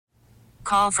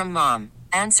Call from mom.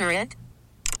 Answer it.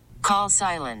 Call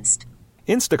silenced.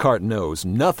 Instacart knows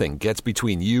nothing gets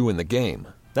between you and the game.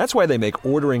 That's why they make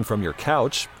ordering from your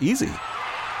couch easy.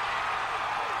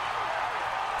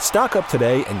 Stock up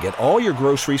today and get all your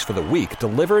groceries for the week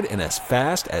delivered in as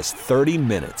fast as 30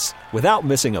 minutes without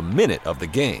missing a minute of the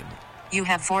game. You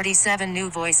have 47 new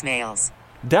voicemails.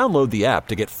 Download the app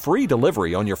to get free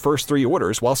delivery on your first 3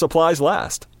 orders while supplies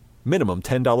last. Minimum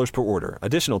 $10 per order.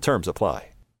 Additional terms apply.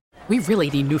 We really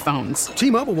need new phones.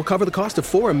 T-Mobile will cover the cost of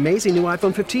 4 amazing new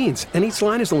iPhone 15s, and each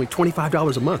line is only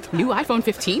 $25 a month. New iPhone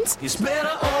 15s? It's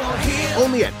better over here.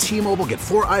 Only at T-Mobile, get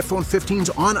 4 iPhone 15s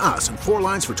on us and 4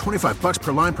 lines for $25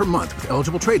 per line per month with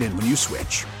eligible trade-in when you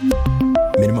switch.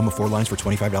 Minimum of 4 lines for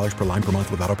 $25 per line per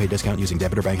month with autopay discount using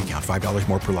debit or bank account. $5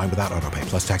 more per line without autopay,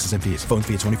 plus taxes and fees. Phone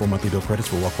fee at 24 monthly bill credits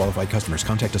for well-qualified customers.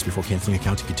 Contact us before canceling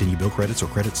account to continue bill credits or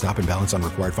credit stop and balance on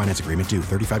required finance agreement due.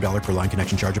 $35 per line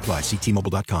connection charge applies. See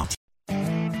T-Mobile.com.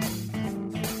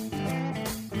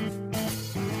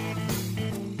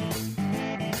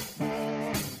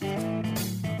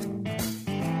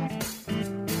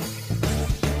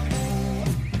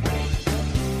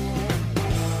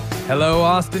 Hello,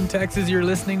 Austin, Texas. You're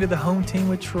listening to the Home Team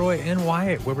with Troy and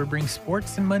Wyatt, where we bring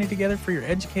sports and money together for your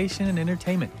education and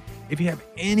entertainment. If you have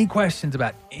any questions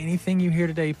about anything you hear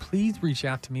today, please reach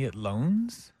out to me at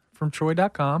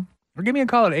loansfromtroy.com or give me a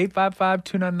call at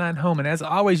 855-299-HOME. And as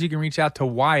always, you can reach out to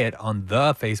Wyatt on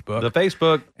the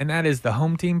Facebook. And that is the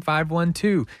Home Team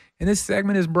 512. And this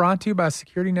segment is brought to you by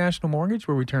Security National Mortgage,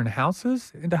 where we turn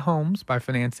houses into homes by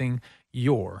financing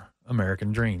your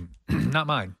American dream. Not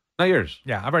mine. Not yours.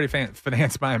 Yeah, I've already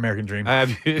financed my American dream. Yeah,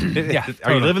 totally.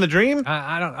 Are you living the dream?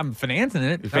 I'm financing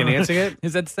it. You're financing it?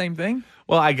 Is that the same thing?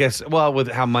 Well, I guess. Well, with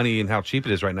how money and how cheap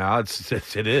it is right now,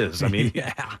 it is. I mean,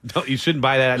 you shouldn't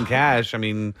buy that in cash. I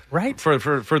mean, right? For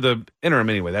the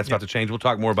interim anyway. That's about to change. We'll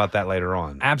talk more about that later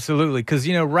on. Absolutely, because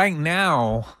right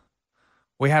now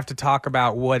we have to talk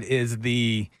about what is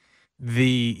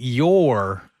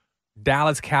your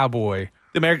Dallas Cowboy.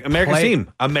 The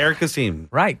America's team.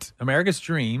 Right. America's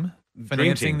dream.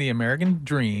 Financing the American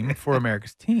dream for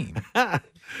America's team.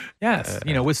 Yes.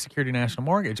 With Security National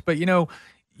Mortgage. But, how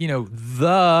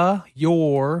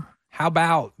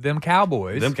about them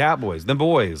Cowboys? Them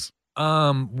boys.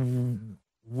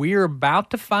 We're about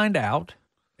to find out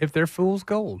if they're fool's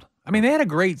gold. I mean, they had a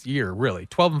great year, really.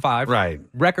 12-5. Right.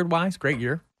 Record-wise, great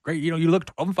year. Great. You look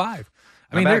 12-5.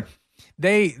 I mean,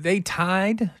 They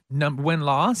tied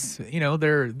win-loss. They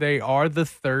are the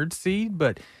 3rd seed,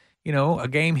 but a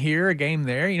game here, a game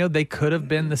there. They could have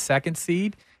been the 2nd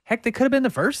seed. Heck, they could have been the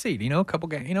 1st seed. A couple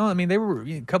games. They were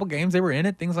a couple games. They were in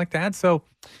it. Things like that. So,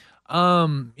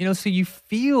 so you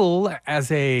feel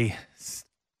as a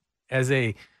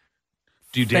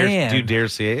do you dare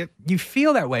see it? You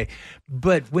feel that way,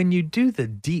 but when you do the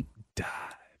deep dive,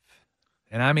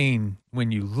 and I mean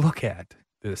when you look at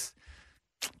this.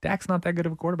 Dak's not that good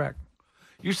of a quarterback.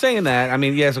 You're saying that. I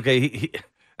mean, yes, okay.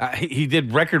 He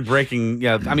did record-breaking.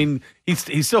 Yeah, I mean,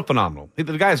 he's still phenomenal.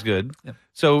 The guy's good. Yeah.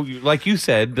 So, like you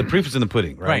said, the proof is in the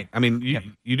pudding, right? I mean,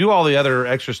 you do all the other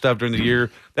extra stuff during the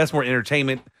year. That's more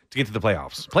entertainment to get to the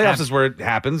playoffs. Playoffs is where it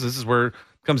happens. This is where it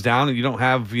comes down, and you don't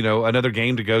have another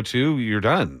game to go to. You're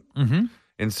done. Mm-hmm.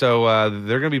 And so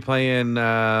they're going to be playing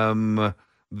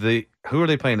who are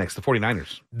they playing next? The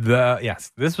 49ers.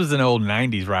 Yes. This was an old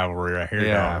 90s rivalry right here.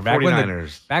 Yeah,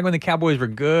 49ers. Back when the Cowboys were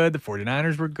good, the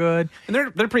 49ers were good. And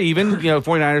they're pretty even.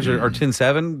 49ers are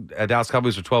 10-7. Dallas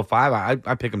Cowboys are 12-5.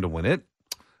 I pick them to win it.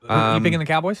 You picking the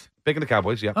Cowboys? Picking the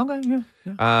Cowboys, yeah. Okay,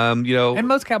 yeah. And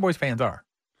most Cowboys fans are.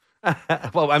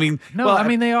 Well, I mean.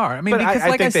 They are. I mean, because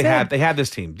I think they have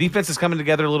this team. Defense is coming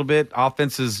together a little bit.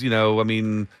 Offense is,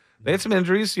 they had some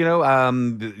injuries,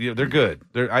 they're good.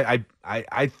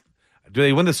 Do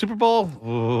they win the Super Bowl?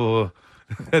 Oh,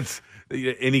 that's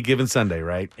any given Sunday,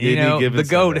 right? The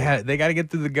GOAT, they got to get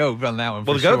through the GOAT on that one.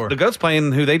 Well, the GOAT's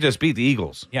playing who they just beat, the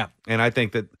Eagles. Yeah. And I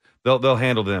think that they'll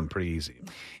handle them pretty easy.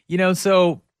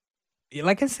 So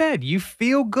like I said, you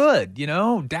feel good.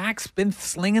 Dak's been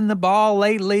slinging the ball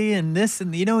lately and this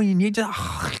and, and you just,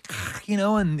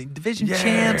 and division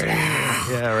champs.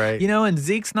 Yeah, right. And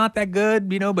Zeke's not that good,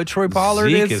 but Troy Pollard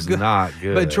is not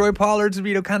good. But Troy Pollard's,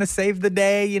 kind of saved the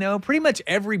day. Pretty much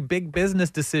every big business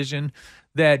decision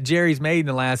that Jerry's made in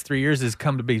the last 3 years has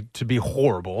come to be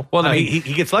horrible. Well, no, he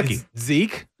gets lucky.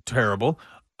 Zeke, terrible.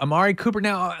 Amari Cooper.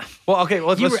 Now, well, okay.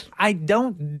 I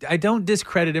don't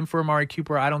discredit him for Amari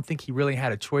Cooper. I don't think he really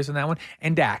had a choice in that one.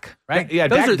 And Dak, right? Yeah,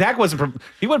 Dak wasn't.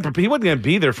 He wasn't going to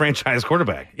be their franchise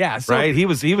quarterback. Yeah, right. He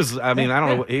was. I mean, I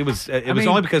don't know. He was. It was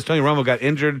only because Tony Romo got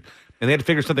injured, and they had to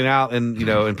figure something out. And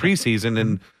in preseason,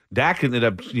 and Dak ended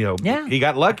up, Yeah. he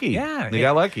got lucky. Yeah. He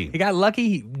got lucky. He got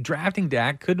lucky drafting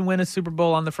Dak. Couldn't win a Super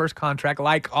Bowl on the first contract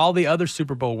like all the other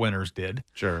Super Bowl winners did.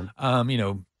 Sure.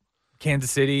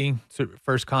 Kansas City,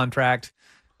 first contract.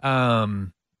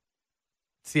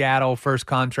 Seattle, first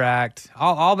contract.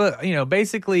 All the,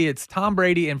 basically it's Tom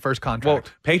Brady and first Well,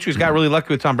 contract. Patriots got really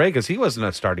lucky with Tom Brady because he wasn't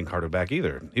a starting quarterback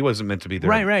either. He wasn't meant to be there.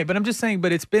 Right. But I'm just saying,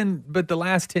 but the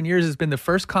last 10 years has been the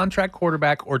first contract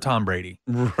quarterback or Tom Brady.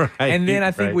 Right. And then I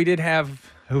think we did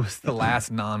have, who was the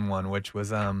last non-one, which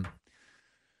was, I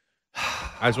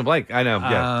just went blank. I know.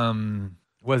 Yeah.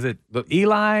 Was it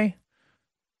Eli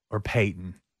or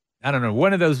Peyton? I don't know.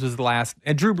 One of those was the last.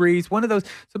 And Drew Brees, one of those.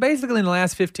 So basically in the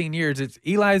last 15 years, it's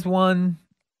Eli's one,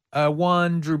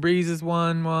 Drew Brees is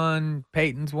one,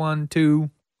 Peyton's one,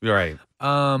 two. You're right.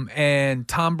 And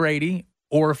Tom Brady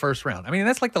or a first round. I mean,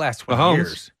 that's like the last 20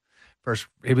 years.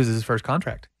 It was his first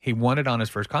contract. He won it on his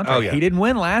first contract. Oh, yeah. He didn't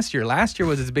win last year. Last year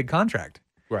was his big contract.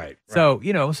 Right. So,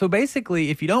 so basically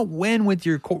if you don't win with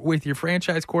your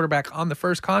franchise quarterback on the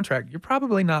first contract, you're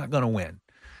probably not going to win.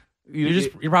 You're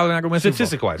probably not going to win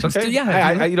statistic wise. Okay. Yeah.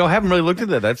 I haven't really looked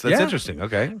into that. That's interesting.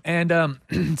 Okay.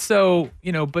 And so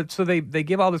they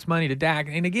give all this money to Dak,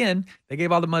 and again they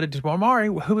gave all the money to Amari,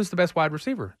 who was the best wide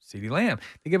receiver, CeeDee Lamb.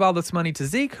 They give all this money to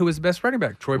Zeke, who was the best running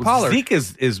back, Troy Pollard. Zeke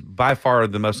is by far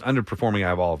the most underperforming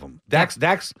out of all of them.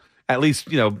 Dak's at least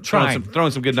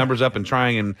throwing some good numbers up and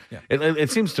trying, and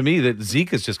it seems to me that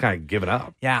Zeke is just kind of giving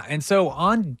up. Yeah, and so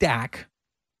on Dak.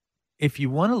 If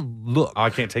you want to look... Oh, I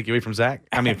can't take you away from Dak.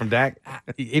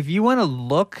 If you want to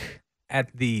look at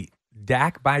the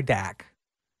Dak by Dak.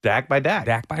 Dak by Dak.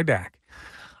 Dak by Dak.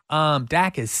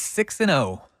 Dak is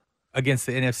 6-0 against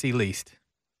the NFC least.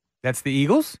 That's the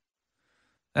Eagles.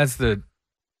 That's the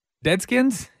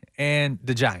Deadskins and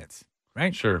the Giants,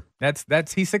 right? Sure. He's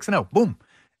 6-0. Boom.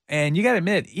 And you got to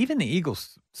admit, even the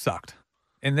Eagles sucked.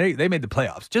 And they made the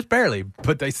playoffs, just barely,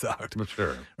 but they sucked.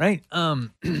 Sure. Right?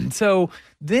 So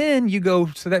then you go,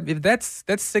 if that's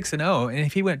 6-0, and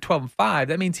if he went 12-5,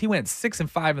 that means he went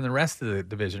 6-5 in the rest of the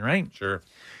division, right? Sure.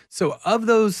 So of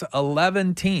those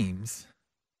 11 teams,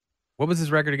 what was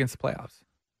his record against the playoffs?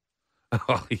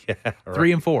 Oh, yeah.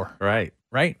 Right. 3-4. Right.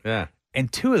 Right? Yeah.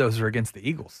 And 2 of those were against the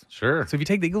Eagles. Sure. So if you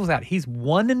take the Eagles out, he's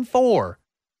 1-4.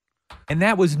 And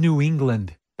that was New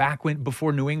England,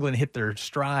 before New England hit their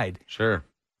stride. Sure.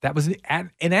 That was at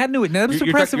New England. That was an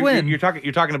impressive win. You're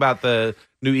talking about the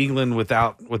New England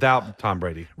without Tom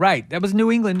Brady. Right. That was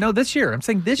New England. No, this year. I'm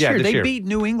saying this year. They beat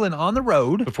New England on the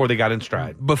road. Before they got in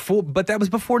stride. But that was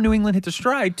before New England hit the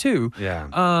stride, too.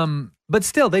 Yeah. But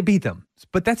still, they beat them.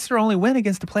 But that's their only win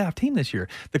against the playoff team this year.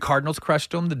 The Cardinals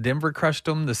crushed them. The Denver crushed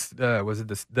them.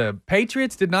 The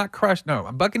Patriots did not crush.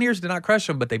 No, Buccaneers did not crush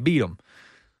them, but they beat them.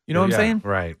 You know what I'm saying?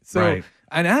 Right. So, right.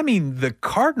 And I mean, the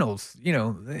Cardinals,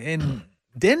 in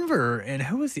Denver, and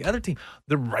who was the other team?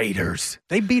 The Raiders.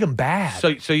 They beat them bad.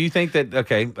 So you think that,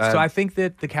 okay. So I think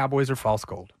that the Cowboys are false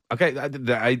gold. Okay.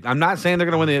 I'm not saying they're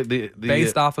going to win the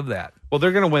based off of that. Well,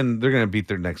 they're going to win. They're going to beat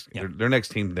their next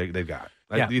team they've got.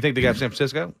 Yeah. Do you think they got San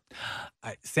Francisco?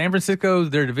 San Francisco,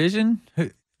 their division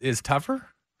is tougher.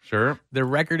 Sure. Their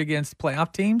record against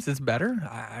playoff teams is better.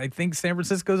 I think San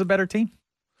Francisco is a better team.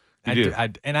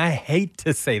 And I hate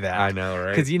to say that. I know,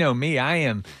 right? Because me, I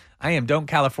am don't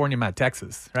California my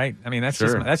Texas, right? I mean, that's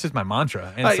just my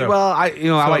mantra. And I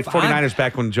like 49ers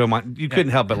back when you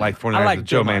couldn't help but like 49ers like with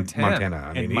Joe Montana.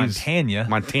 I mean,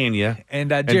 Montana. And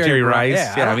Jerry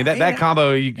Rice. Yeah, I mean, that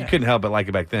combo, you couldn't help but like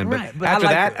it back then.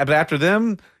 But after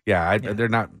them, they're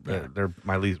not, they're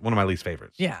one of my least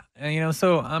favorites. Yeah. And,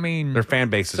 so, I mean. Their fan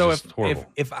base is just horrible.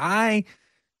 If I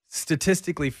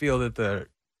statistically feel that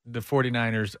the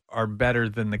 49ers are better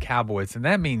than the Cowboys, and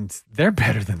that means they're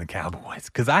better than the Cowboys,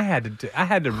 because I had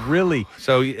to really.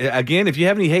 So again, if you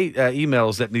have any hate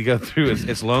emails that need to go through,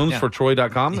 it's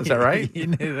loansfortroy.com. Is that right?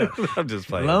 I'm just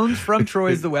playing. Loans from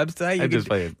Troy is the website. I'm just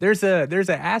playing. There's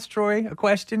a Ask Troy a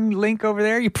question link over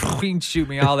there. You can shoot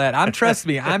me all that. Trust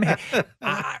me.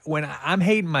 When I'm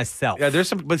hating myself. Yeah, there's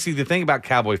some. But see, the thing about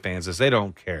Cowboy fans is they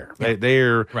don't care. Yeah.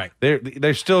 They're right.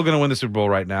 They're still going to win the Super Bowl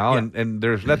right now, and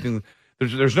there's nothing.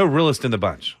 There's no realist in the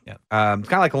bunch. Yeah. It's kind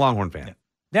of like a Longhorn fan.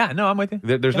 Yeah, no, I'm with you.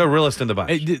 There's no realist in the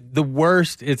bunch. The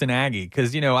worst is an Aggie,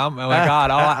 because I'm oh my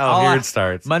God, here it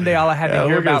starts. Monday, all I had to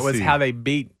hear about was how they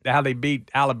beat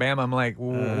Alabama. I'm like,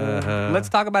 let's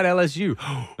talk about LSU.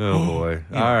 Oh boy!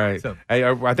 All right. So, hey,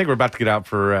 I think we're about to get out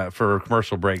for a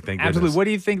commercial break. Thank goodness. Absolutely. What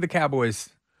do you think the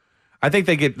Cowboys? I think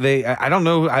I don't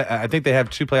know. I think they have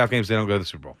 2 playoff games. They don't go to the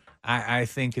Super Bowl. I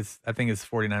think it's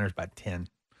 49ers by 10.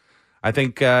 I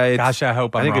think Gosh, I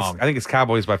hope I'm wrong. I think it's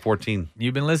Cowboys by 14.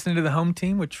 You've been listening to the Home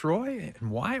Team with Troy and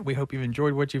Wyatt. We hope you've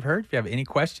enjoyed what you've heard. If you have any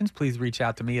questions, please reach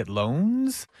out to me at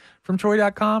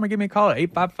loansfromtroy.com or give me a call at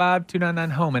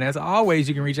 855-299-HOME. And as always,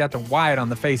 you can reach out to Wyatt on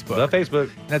the Facebook. The Facebook.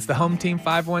 That's the Home Team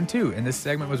 512. And this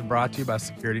segment was brought to you by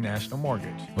Security National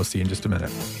Mortgage. We'll see you in just a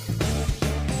minute.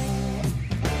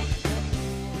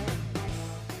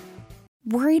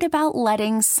 Worried about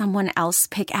letting someone else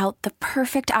pick out the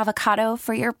perfect avocado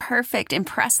for your perfect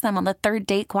impress them on the third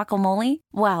date guacamole?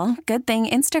 Well, good thing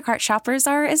Instacart shoppers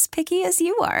are as picky as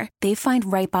you are. They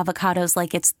find ripe avocados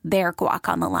like it's their guac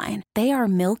on the line. They are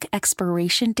milk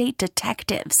expiration date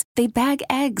detectives. They bag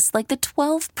eggs like the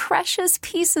 12 precious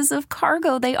pieces of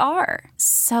cargo they are.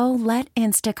 So let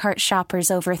Instacart shoppers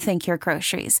overthink your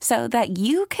groceries so that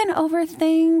you can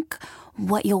overthink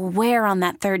what you'll wear on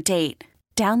that third date.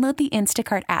 Download the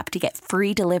Instacart app to get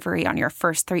free delivery on your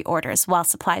first 3 orders while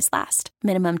supplies last.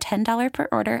 Minimum $10 per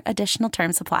order. Additional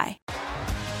terms apply.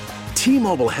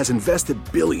 T-Mobile has invested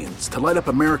billions to light up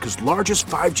America's largest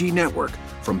 5G network,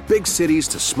 from big cities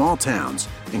to small towns,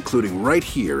 including right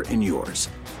here in yours.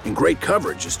 And great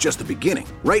coverage is just the beginning.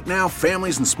 Right now,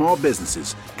 families and small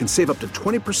businesses can save up to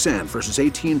 20% versus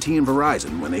AT&T and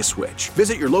Verizon when they switch.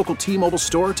 Visit your local T-Mobile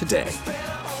store today.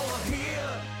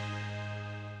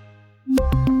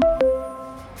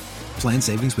 Plan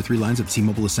savings with 3 lines of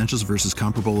T-Mobile Essentials versus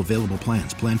comparable available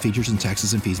plans. Plan features and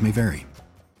taxes and fees may vary.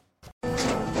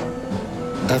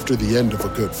 After the end of a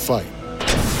good fight,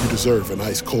 you deserve an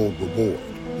ice-cold reward.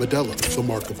 Modelo is the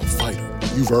mark of a fighter.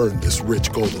 You've earned this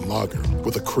rich golden lager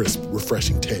with a crisp,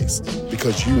 refreshing taste.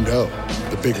 Because you know,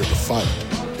 the bigger the fight,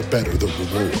 the better the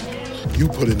reward. You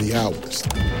put in the hours,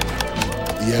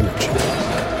 the energy,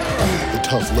 the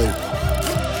tough labor.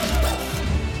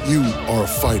 You are a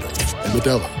fighter, and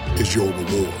Modelo is your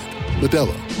reward.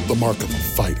 Modelo, the mark of a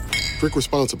fighter. Drink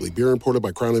responsibly. Beer imported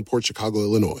by Crown Imports, Chicago,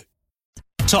 Illinois.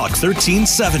 Talk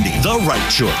 1370, the right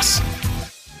choice.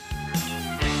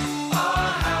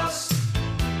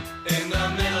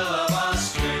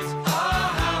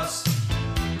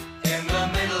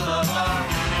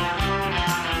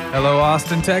 Hello,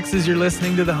 Austin, Texas. You're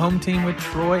listening to the Home Team with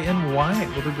Troy and Wyatt,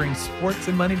 where we bring sports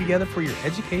and money together for your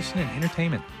education and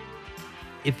entertainment.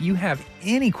 If you have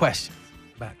any questions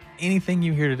about anything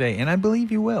you hear today, and I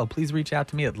believe you will, please reach out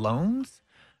to me at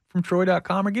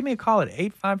loansfromtroy.com or give me a call at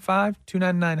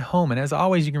 855-299-HOME. And as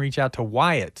always, you can reach out to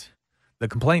Wyatt, the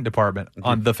complaint department,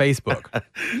 on the Facebook.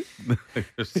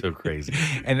 You're so crazy.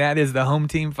 And that is the Home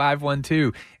Team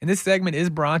 512. And this segment is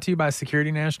brought to you by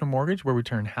Security National Mortgage, where we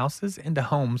turn houses into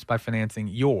homes by financing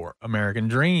your American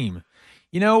dream.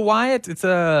 You know, Wyatt, it's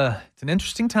an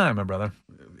interesting time, my brother.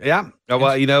 Yeah.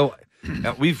 Well, you know,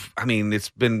 it's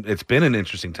been an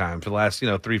interesting time for the last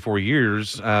 3-4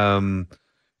 years, and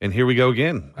here we go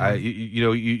again.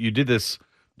 You did this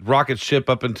rocket ship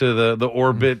up into the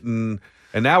orbit, and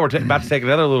now we're about to take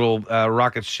another little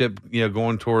rocket ship,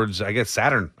 going towards, I guess,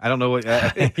 Saturn. I don't know what,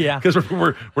 yeah, because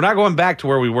we're not going back to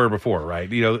where we were before,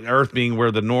 right? Earth being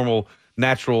where the normal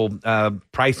natural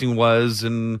pricing was,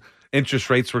 and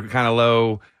interest rates were kind of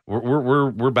low.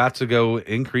 We're about to go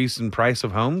increase in price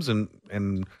of homes,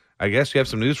 and I guess you have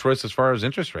some news for us as far as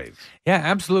interest rates. Yeah,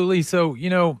 absolutely. So,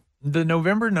 the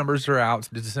November numbers are out.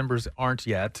 The December's aren't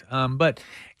yet. But,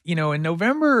 in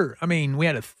November, we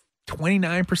had a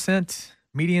 29%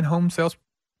 median home sales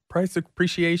price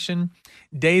appreciation.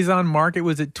 Days on market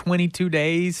was at 22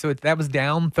 days. So that was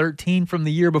down 13 from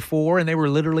the year before. And they were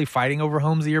literally fighting over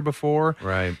homes the year before.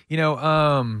 Right.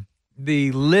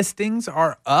 The listings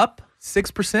are up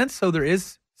 6%. So there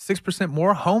is 6%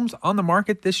 more homes on the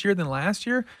market this year than last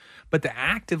year. But the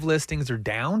active listings are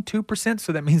down 2%.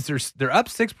 So that means they're up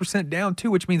 6%, down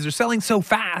 2%, which means they're selling so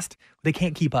fast they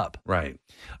can't keep up. Right.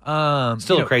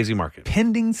 Still a crazy market.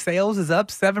 Pending sales is up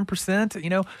 7%.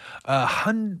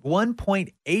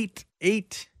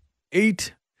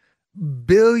 $1.888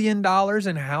 billion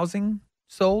in housing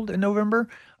sold in November.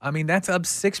 That's up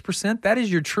 6%. That is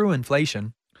your true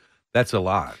inflation. That's a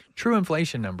lot. True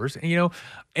inflation numbers. And,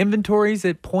 inventories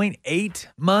at 0.8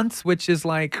 months, which is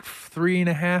like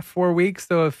 3.5-4 weeks.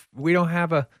 So if we don't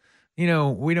have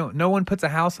no one puts a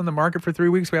house on the market for 3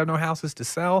 weeks, we have no houses to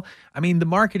sell. The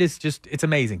market is it's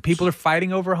amazing. People are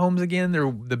fighting over homes again.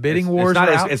 The bidding wars are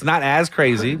out. It's not as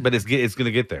crazy, but it's going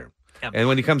to get there. Yep. And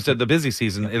when it comes to the busy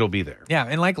season, it'll be there. Yeah,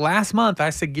 and like last month, I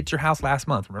said, get your house last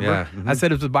month, remember? Yeah. Mm-hmm. I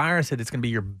said, as a buyer, I said, it's going to be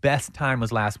your best time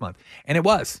was last month. And it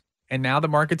was. And now the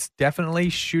market's definitely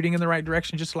shooting in the right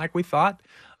direction, just like we thought.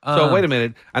 So wait a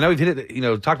minute. I know we've hit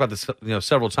it, talked about this,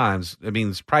 several times. It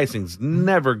means pricing's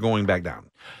never going back down.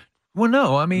 Well,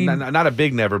 no, I mean, not a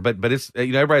big never, but it's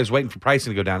everybody's waiting for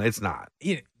pricing to go down. It's not.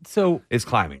 So it's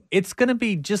climbing. It's going to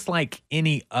be just like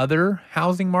any other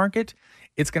housing market.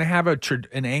 It's going to have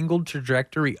an angled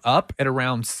trajectory up at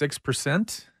around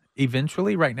 6%.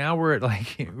 Eventually, right now we're at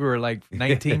like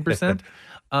 19%.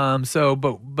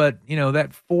 But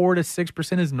that 4 to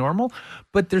 6% is normal,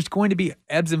 but there's going to be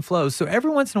ebbs and flows. So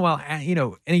every once in a while,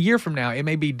 in a year from now, it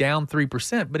may be down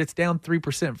 3%, but it's down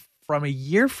 3% from a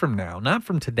year from now, not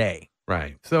from today.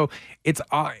 Right. So it's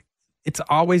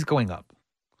always going up.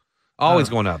 Always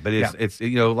going up. But it's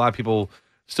a lot of people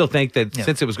still think that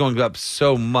since it was going up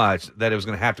so much that it was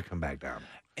going to have to come back down.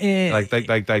 Like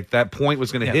that point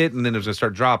was going to hit and then it was going to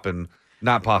start dropping.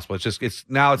 Not possible. It's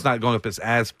not going up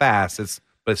as fast.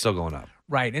 But it's still going up.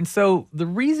 Right. And so the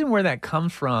reason where that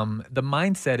comes from, the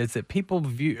mindset is that people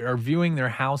are viewing their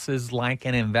houses like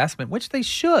an investment, which they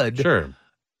should. Sure.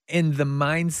 In the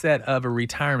mindset of a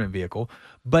retirement vehicle,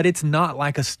 but it's not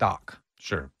like a stock.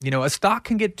 Sure. A stock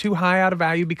can get too high out of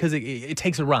value because it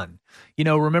takes a run.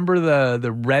 Remember the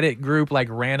Reddit group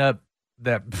ran up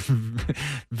that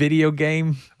video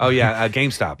game? Oh, yeah,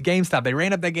 GameStop. GameStop. They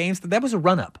ran up that GameStop. That was a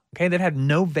run-up, okay? That had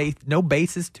no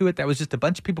basis to it. That was just a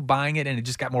bunch of people buying it, and it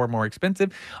just got more and more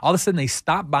expensive. All of a sudden, they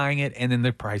stopped buying it, and then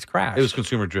the price crashed. It was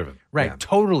consumer-driven. Right,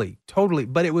 totally.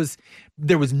 But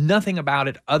there was nothing about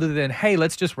it other than, hey,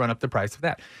 let's just run up the price of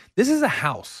that. This is a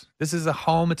house. This is a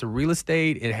home. It's a real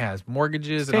estate. It has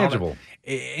mortgages. It's tangible.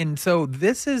 And so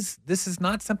this is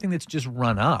not something that's just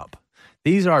run up.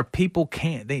 These are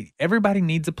everybody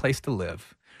needs a place to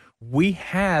live. We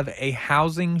have a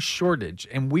housing shortage,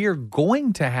 and we are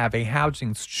going to have a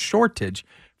housing shortage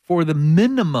for the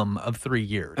minimum of 3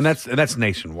 years. And that's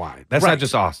nationwide. That's not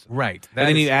just Austin. Right. And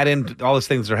then you add in all those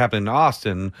things that are happening in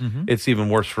Austin, it's even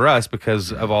worse for us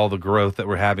because of all the growth that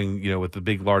we're having, with the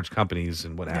big, large companies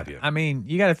and what have you. I mean,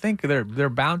 you got to think they're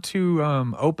about to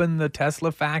open the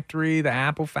Tesla factory, the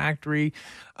Apple factory.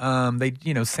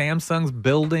 Samsung's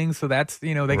building, so that's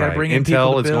they got to bring in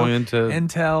people to build. Intel is going into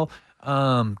Intel.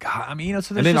 God, I mean,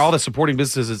 so and then all the supporting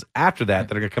businesses after that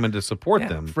are going to come in to support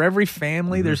them. For every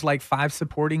family, there's like 5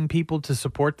 supporting people to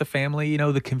support the family.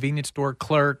 The convenience store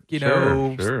clerk,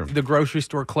 sure. the grocery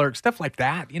store clerk, stuff like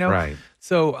that. Right.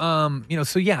 So,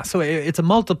 so it's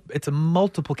a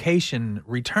multiplication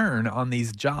return on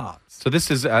these jobs. So this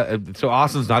is so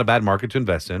Austin's not a bad market to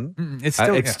invest in. It's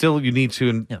still you need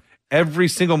to. Every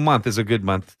single month is a good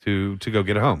month to go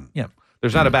get a home. Yeah.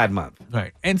 There's not a bad month.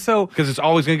 Right. And so because it's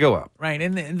always going to go up. Right.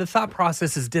 And the thought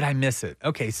process is, did I miss it?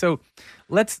 Okay. So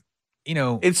let's,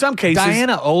 in some cases,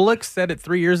 Diana Olick said it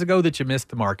 3 years ago that you missed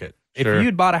the market. Sure. If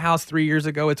you'd bought a house 3 years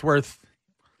ago, it's worth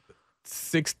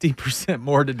 60%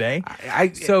 more today.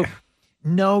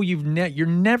 No, you're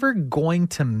never going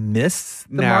to miss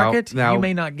the market. You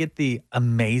may not get the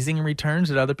amazing returns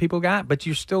that other people got, but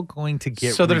you're still going to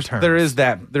get returns. There is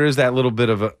that little bit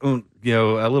of a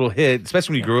little hit,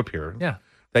 especially when you grew up here. Yeah.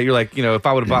 That you're like, if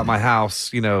I would have bought my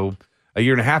house, a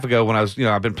year and a half ago when I was,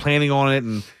 I've been planning on it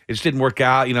and it just didn't work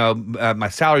out. My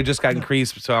salary just got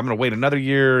increased, so I'm going to wait another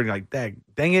year. And you're like,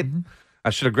 dang it. I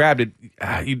should have grabbed it.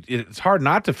 It's hard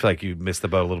not to feel like you missed the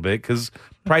boat a little bit because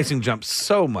pricing jumps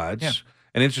so much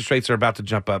and interest rates are about to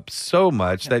jump up so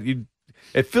much that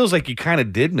it feels like you kind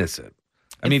of did miss it.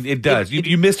 I mean, it does.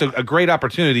 You missed a great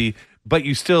opportunity, but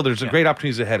there's a great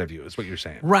opportunities ahead of you is what you're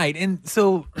saying. Right. And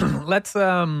so let's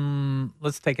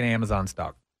take an Amazon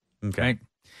stock. Okay. Right?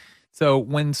 So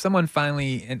when someone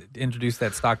finally introduced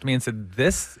that stock to me and said,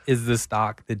 this is the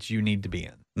stock that you need to be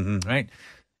in, right?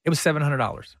 It was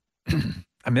 $700.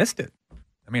 I missed it.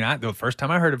 I mean, the first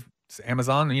time I heard of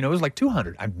Amazon, it was like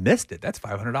 $200. I missed it. That's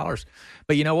 $500.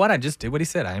 But you know what? I just did what he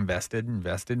said. I invested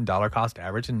in dollar cost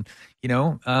average. And,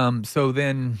 so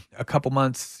then a couple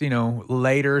months,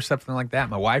 later, something like that,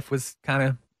 my wife was kind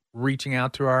of reaching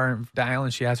out to our dial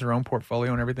and she has her own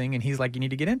portfolio and everything. And he's like, you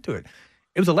need to get into it.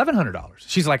 It was $1,100.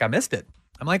 She's like, I missed it.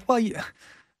 I'm like, well,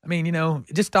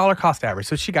 just dollar cost average.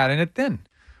 So she got in it then.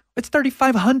 It's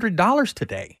 $3,500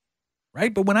 today.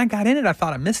 Right. But when I got in it, I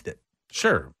thought I missed it.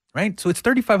 Sure. Right. So it's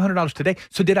 $3,500 today.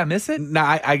 So did I miss it? No,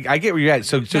 I get where you're at.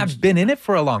 So I've been in it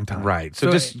for a long time. Right. So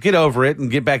just get over it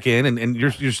and get back in and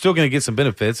you're still going to get some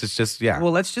benefits. It's just,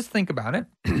 Well, let's just think about it.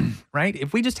 Right.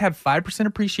 If we just have 5%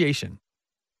 appreciation,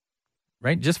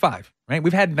 right? Just 5, right?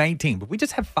 We've had 19, but we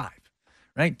just have 5,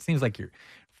 right? It seems like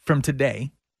from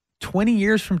today, 20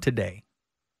 years from today,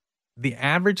 the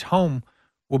average home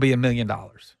will be $1 million.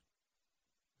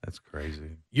 That's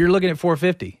crazy. You're looking at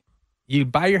 $450,000. You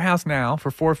buy your house now for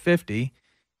 $450,000.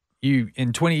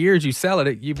 In 20 years you sell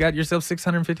it. You've got yourself almost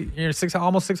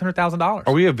 $600,000.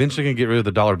 Are we eventually going to get rid of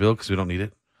the dollar bill because we don't need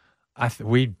it?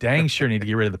 We dang sure need to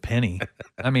get rid of the penny.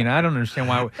 I mean, I don't understand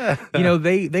why.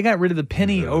 They got rid of the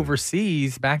penny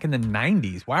overseas back in the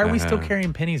 90s. Why are we still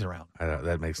carrying pennies around?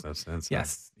 That makes no sense.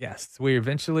 Yes.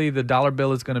 The dollar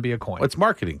bill is going to be a coin. Well, it's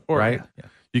marketing, right? Yeah.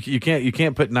 You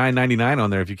can't put $9.99 on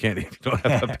there if you don't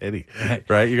have a penny,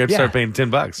 right? You're gonna start paying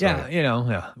 $10. Yeah,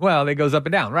 right? Well, it goes up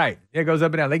and down, right? It goes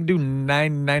up and down. They can do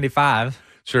 $9.95.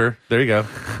 Sure. There you go.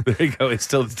 It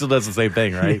still does the same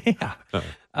thing, right? Yeah.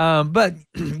 But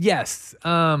yes,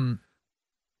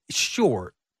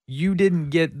 sure. You didn't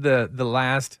get the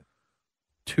last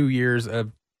 2 years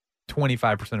of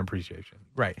 25% appreciation,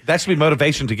 right? That should be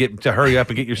motivation to hurry up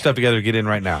and get your stuff together, get in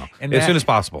right now, as soon as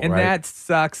possible. And right? That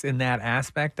sucks in that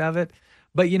aspect of it.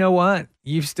 But you know what?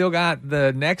 You've still got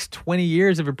the next 20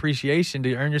 years of appreciation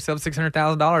to earn yourself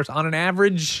 $600,000 on an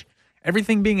average.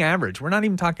 Everything being average. We're not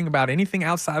even talking about anything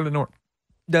outside of the norm.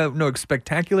 No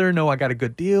spectacular. No, I got a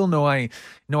good deal. No, I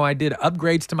did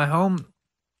upgrades to my home.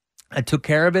 I took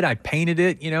care of it. I painted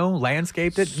it,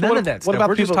 landscaped it. So None of that stuff. About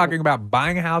We're just talking about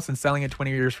buying a house and selling it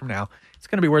 20 years from now. It's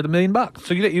going to be worth $1 million.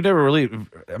 So you never really,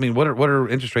 I mean, what are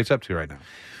interest rates up to right now?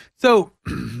 So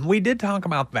we did talk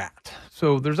about that.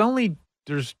 So there's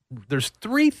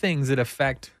three things that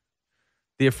affect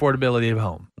the affordability of a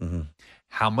home. Mm-hmm.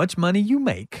 How much money you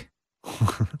make.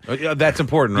 That's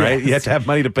important, right? Yes. You have to have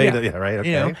money to pay right?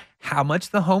 Okay. How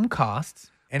much the home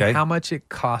costs and how much it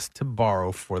costs to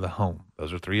borrow for the home.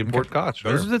 Those are three important costs.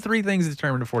 Sure. Those are the three things that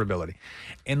determine affordability.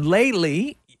 And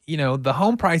lately, the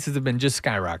home prices have been just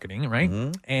skyrocketing, right?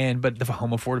 Mm-hmm. But the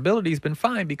home affordability has been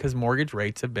fine because mortgage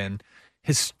rates have been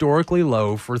historically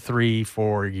low for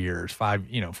 3-4 years, 4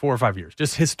 or 5 years,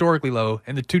 just historically low.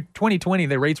 And the 2020,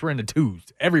 the rates were in the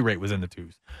twos. Every rate was in the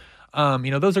twos.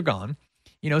 Those are gone.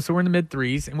 So we're in the mid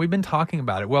threes, and we've been talking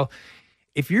about it. Well,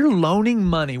 if you're loaning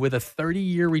money with a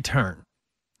 30-year return,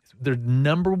 the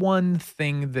number one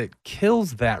thing that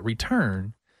kills that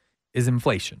return is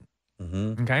inflation.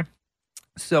 Mm-hmm. Okay?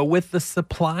 So with the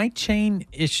supply chain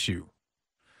issue,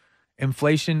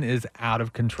 inflation is out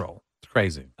of control. It's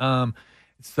crazy.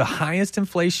 It's the highest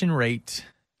inflation rate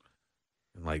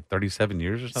in like 37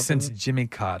 years or something? Since Jimmy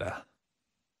Carter.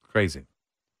 Crazy.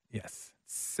 Yes.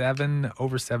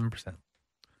 Over 7%.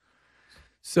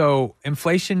 So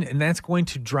inflation, and that's going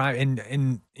to drive,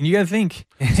 and you got to think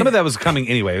some of that was coming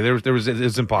anyway. It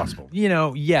was impossible.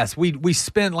 Yes, we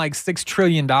spent like $6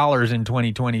 trillion in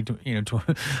 2020,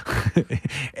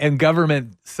 and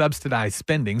government subsidized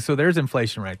spending. So there's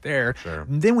inflation right there. Sure.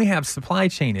 And then we have supply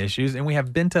chain issues, and we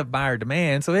have bent up buyer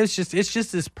demand. So it's just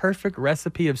this perfect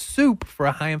recipe of soup for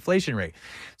a high inflation rate.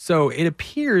 So it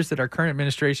appears that our current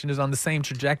administration is on the same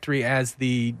trajectory as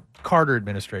the Carter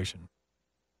administration.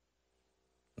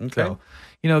 Okay. So,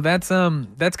 that's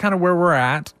kind of where we're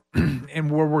at and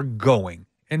where we're going.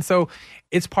 And so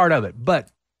it's part of it.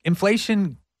 But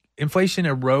inflation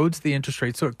erodes the interest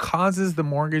rate, so it causes the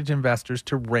mortgage investors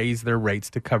to raise their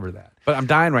rates to cover that. But I'm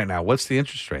dying right now. What's the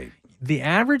interest rate? The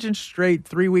average interest rate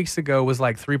 3 weeks ago was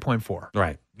like 3.4.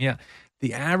 Right. Yeah.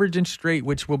 The average interest rate,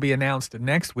 which will be announced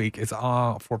next week, is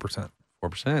 4%. 4%.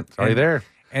 It's already there.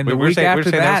 And we're week saying after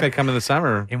that's that, going to come in the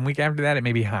summer. And week after that, it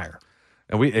may be higher.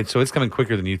 And so it's coming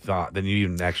quicker than you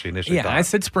even actually initially thought. Yeah, I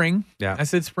said spring. Yeah. I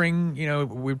said spring,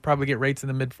 we'd probably get rates in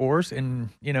the mid fours.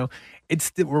 And,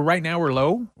 right now we're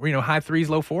low. We're, high threes,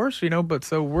 low fours, but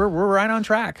so we're right on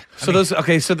track. So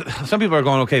some people are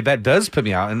going, okay, that does put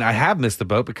me out. And I have missed the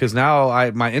boat because now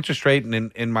my interest rate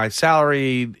and in my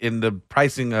salary in the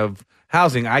pricing of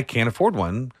housing, I can't afford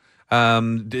one.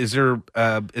 Is there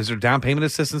down payment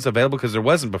assistance available? Because there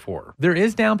wasn't before. There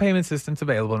is down payment assistance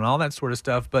available and all that sort of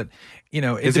stuff. But,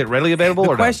 is it readily available?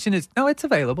 The question is, no, it's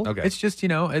available. Okay. It's just,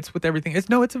 it's with everything. It's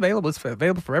available. It's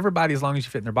available for everybody as long as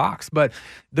you fit in their box. But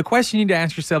the question you need to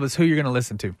ask yourself is who you're going to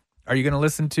listen to. Are you going to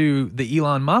listen to the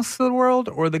Elon Musk of the world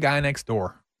or the guy next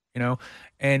door? And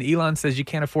Elon says you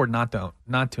can't afford not to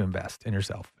invest in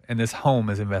yourself. And this home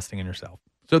is investing in yourself.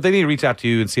 So they need to reach out to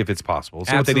you and see if it's possible.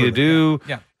 See what they need to do,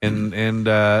 and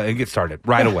get started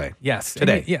right away. Yes,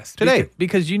 today. Today,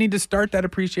 because you need to start that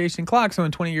appreciation clock. So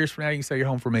in 20 years from now, you can sell your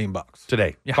home for $1 million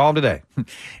today. Yeah. Call them today,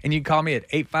 and you can call me at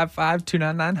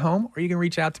 855-299-HOME, or you can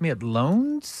reach out to me at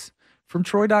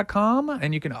loansfromtroy.com,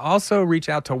 and you can also reach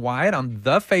out to Wyatt on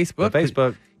the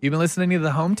Facebook. You've been listening to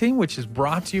The Home Team, which is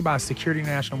brought to you by Security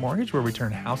National Mortgage, where we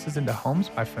turn houses into homes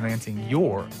by financing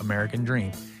your American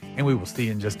dream. And we will see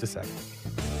you in just a second.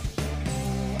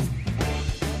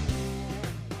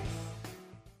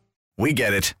 We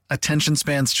get it. Attention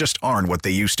spans just aren't what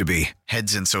they used to be.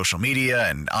 Heads in social media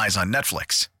and eyes on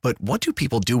Netflix. But what do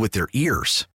people do with their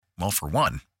ears? Well, for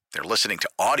one, they're listening to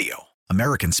audio.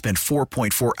 Americans spend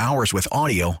 4.4 hours with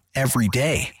audio every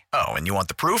day. Oh, and you want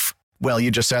the proof? Well,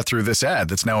 you just sat through this ad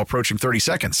that's now approaching 30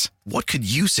 seconds. What could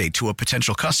you say to a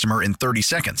potential customer in 30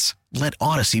 seconds? Let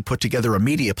Odyssey put together a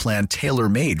media plan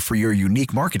tailor-made for your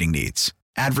unique marketing needs.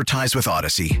 Advertise with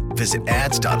Odyssey. Visit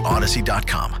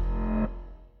ads.odyssey.com.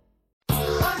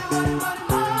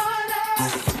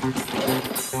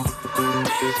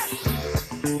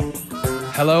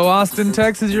 Hello, Austin,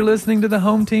 Texas. You're listening to the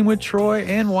Home Team with Troy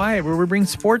and Wyatt, where we bring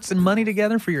sports and money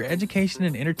together for your education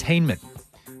and entertainment.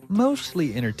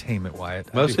 Mostly entertainment,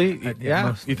 Wyatt. Mostly? Yeah.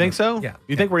 Mostly. You think so? Yeah.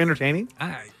 You think we're entertaining?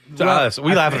 To Well, us.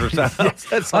 We laugh at ourselves.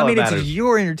 That's all I mean, that it's matters.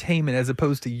 your entertainment as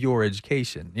opposed to your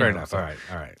education. Fair enough. All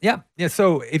right. Yeah.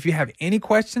 So if you have any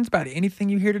questions about anything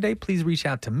you hear today, please reach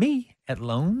out to me at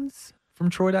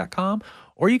loansfromtroy.com,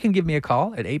 or you can give me a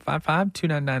call at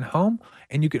 855-299-HOME,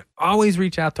 and you can always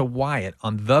reach out to Wyatt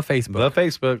on the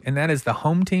Facebook. And that is the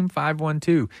Home Team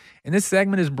 512. And this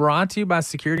segment is brought to you by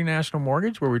Security National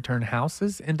Mortgage, where we turn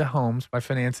houses into homes by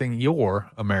financing your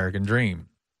American dream.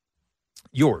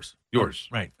 Yours.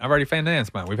 Right. I've already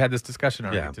financed mine. We've had this discussion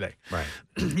already today. Right.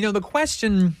 The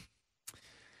question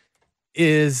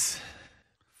is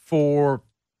for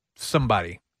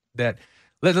somebody that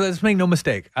let's make no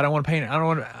mistake. I don't want to paint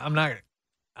it.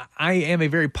 I am a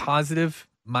very positive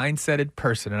mindseted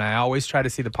person, and I always try to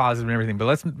see the positive in everything, but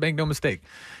let's make no mistake.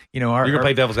 You're going to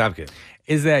play devil's advocate.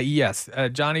 Is that, yes,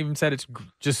 John even said it's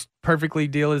just perfectly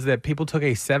deal is that people took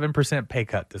a 7% pay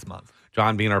cut this month.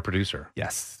 John being our producer.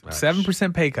 Yes,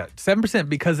 7% pay cut. 7%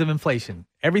 because of inflation.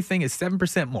 Everything is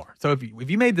 7% more. So if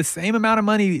you made the same amount of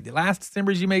money last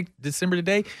December as you make December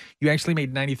today, you actually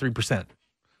made 93%.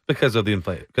 Because of the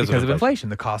inflation. Because of inflation,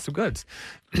 the cost of goods.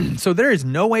 So there is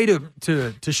no way to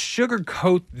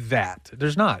sugarcoat that.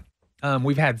 There's not.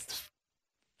 We've had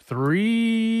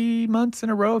 3 months in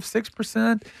a row of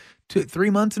 6%, 3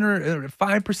 months in a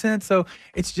 5%. So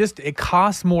it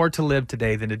costs more to live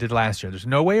today than it did last year. There's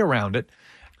no way around it.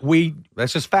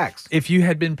 That's just facts. If you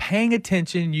had been paying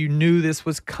attention, you knew this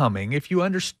was coming. If you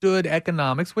understood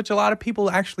economics, which a lot of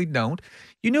people actually don't,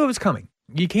 you knew it was coming.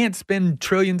 You can't spend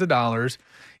trillions of dollars.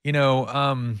 You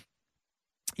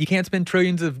can't spend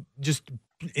trillions of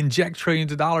inject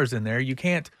trillions of dollars in there. You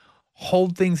can't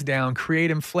hold things down, create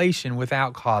inflation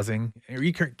without causing, or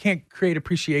you can't create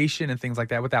appreciation and things like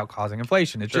that without causing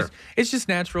inflation. It's just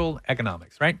natural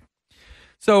economics, right?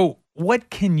 So what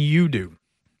can you do?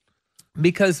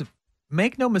 Because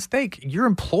make no mistake, your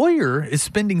employer is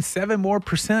spending 7% more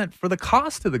for the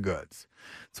cost of the goods.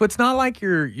 So it's not like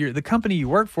the company you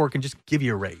work for can just give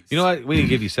you a raise. You know what? We need to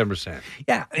give you 7%.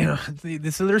 Yeah.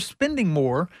 So they're spending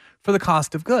more for the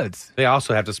cost of goods. They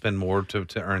also have to spend more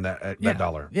to earn that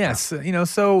dollar. Yes. Yeah.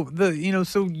 So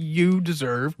you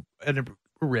deserve a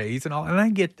raise and all, and I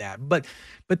get that. But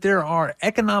there are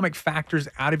economic factors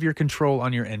out of your control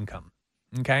on your income.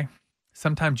 Okay.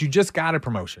 Sometimes you just got a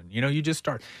promotion. You just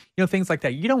start, things like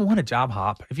that. You don't want to job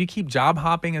hop. If you keep job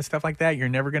hopping and stuff like that, you're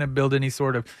never going to build any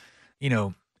sort of,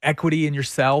 equity in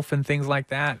yourself and things like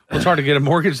that. Well, it's hard to get a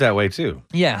mortgage that way too.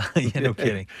 Yeah. No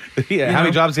kidding. How many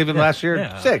jobs have you been last year?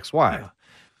 Yeah. 6. Why? Yeah.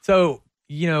 So,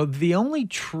 the only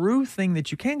true thing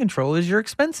that you can control is your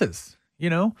expenses,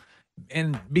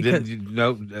 and because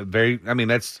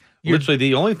that's literally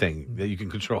the only thing that you can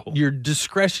control. Your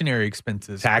discretionary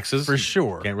expenses. Taxes. For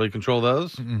sure. Can't really control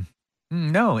those. Mm-mm.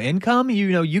 No, income,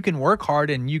 you can work hard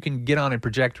and you can get on a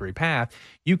trajectory path.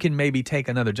 You can maybe take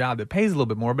another job that pays a little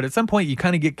bit more, but at some point you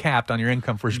kind of get capped on your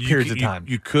income for periods of time.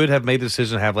 You could have made the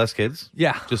decision to have less kids.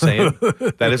 Yeah. Just saying.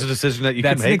 That is a decision that you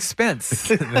can make. That's an expense.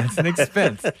 That's an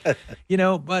expense.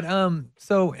 But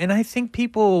and I think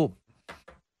people,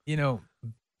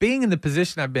 being in the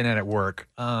position I've been at work,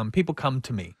 people come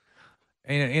to me.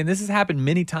 And this has happened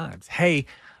many times. Hey,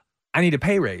 I need a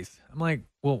pay raise. I'm like,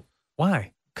 well,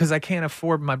 why? Because I can't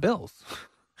afford my bills.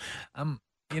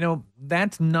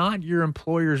 That's not your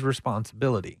employer's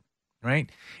responsibility,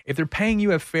 right? If they're paying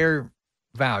you a fair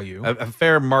value, a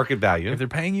fair market value, if they're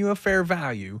paying you a fair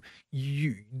value,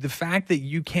 the fact that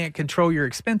you can't control your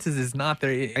expenses is not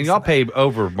there. And y'all pay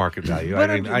over market value. But,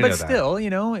 I know that. Still,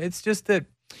 it's just that,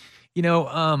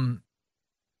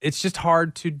 it's just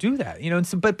hard to do that,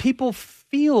 but people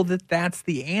feel that that's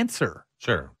the answer.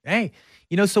 Sure. Hey,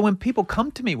 so when people come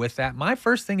to me with that, my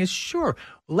first thing is, sure,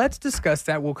 let's discuss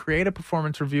that. We'll create a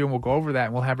performance review and we'll go over that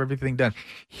and we'll have everything done.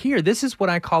 Here, this is what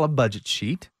I call a budget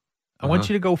sheet. I want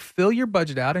you to go fill your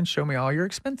budget out and show me all your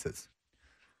expenses.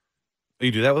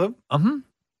 You do that with them? Mm-hmm.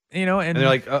 And they're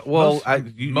like,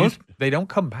 they don't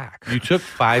come back. You took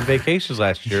 5 vacations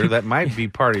last year. That might be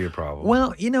part of your problem.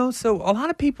 Well, so a lot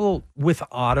of people with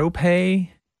auto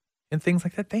pay and things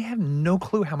like that, they have no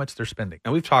clue how much they're spending.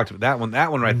 And we've talked about that one.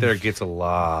 That one right there gets a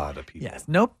lot of people. Yes.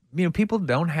 Nope. People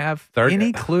don't have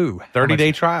any clue.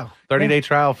 30-day trial. 30-day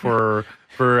trial for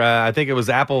I think it was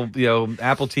Apple,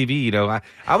 Apple TV.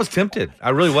 I was tempted.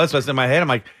 I really was. I was in my head. I'm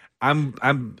like, I'm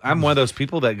one of those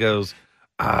people that goes,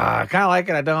 I kind of like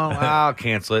it. I don't. I'll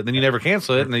cancel it. And then you never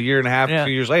cancel it. And a year and a half,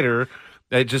 2 years later,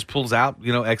 it just pulls out,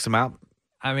 X amount.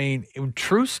 I mean,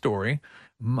 true story.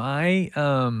 My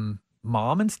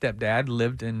mom and stepdad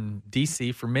lived in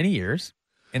D.C. for many years,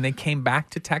 and they came back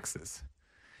to Texas.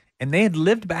 And they had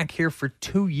lived back here for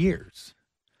 2 years.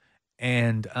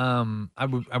 And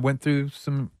I went through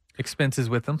some expenses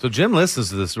with them. So Jim listens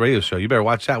to this radio show. You better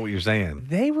watch out what you're saying.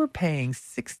 They were paying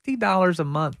 $60 a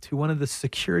month to one of the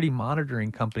security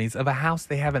monitoring companies of a house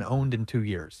they haven't owned in 2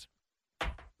 years.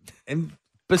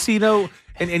 But see, and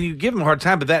you give them a hard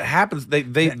time, but that happens.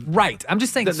 They right. I'm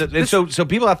just saying. So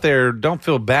people out there don't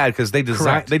feel bad because they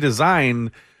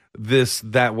design this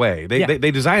that way.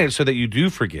 They design it so that you do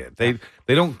forget. They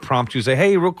don't prompt you, say,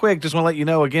 hey, real quick, just want to let you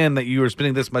know again that you are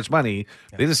spending this much money.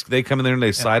 Yeah. They come in there and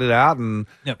they slide it out and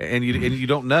you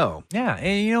don't know. Yeah,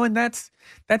 and that's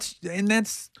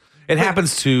it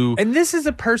happens to, and this is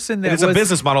a person that it's a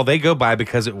business model they go by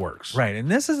because it works. Right.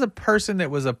 And this is a person that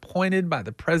was appointed by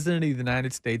the President of the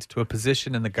United States to a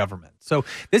position in the government. So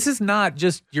this is not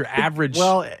just your average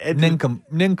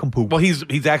nincompoop. Well,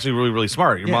 he's actually really, really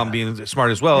smart. Your mom being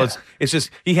smart as well. Yeah. It's just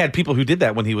he had people who did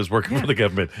that when he was working for the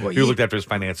government, who looked after his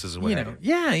finances and whatever.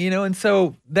 And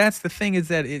so that's the thing is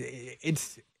that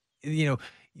it's you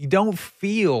don't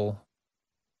feel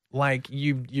like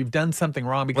you've done something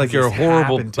wrong because like you're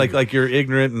horrible, like you're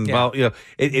ignorant and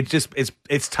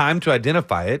it's time to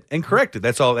identify it and correct it.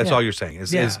 That's all you're saying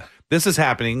is this is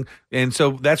happening, and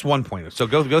so that's one point. So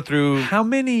go through how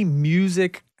many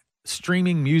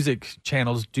streaming music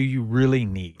channels do you really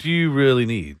need?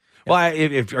 Well,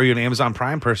 if are you an Amazon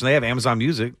Prime person? They have Amazon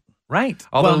Music. Right.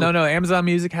 No. Amazon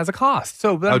Music has a cost.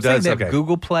 So but I'm saying they have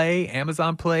Google Play,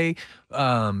 Amazon Play,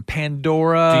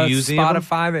 Pandora,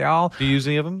 Spotify. They all. Do you use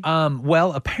any of them?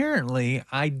 Well, apparently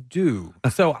I do.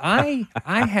 So I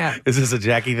have. Is this a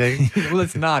Jackie thing? Well,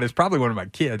 it's not. It's probably one of my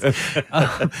kids.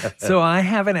 So I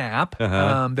have an app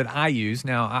that I use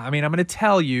now. I mean, I'm going to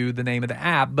tell you the name of the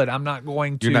app, but I'm not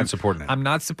going to. You're not supporting it. I'm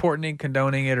not supporting it,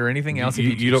 condoning it, or anything else.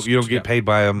 You don't get paid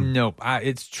by them. Nope.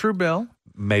 It's Truebill.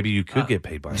 Maybe you could get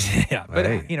paid by them. Yeah, but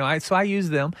I use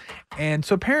them, and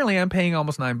so apparently I'm paying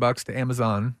almost $9 to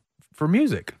Amazon for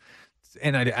music,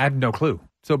 and I have no clue.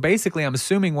 So basically, I'm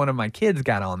assuming one of my kids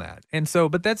got on that, and so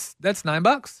but that's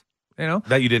 $9.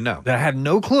 That you didn't know. That I had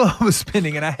no clue I was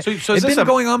spending, and so it's been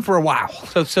going on for a while.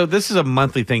 So this is a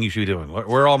monthly thing you should be doing.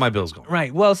 Where are all my bills going?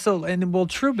 Right. Well,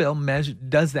 Truebill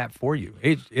does that for you.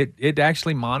 It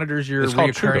actually monitors your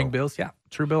recurring bills. Yeah,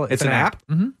 Truebill. It's an app.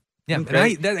 Mm-hmm. Yeah,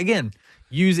 okay. And again.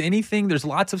 Use anything. There's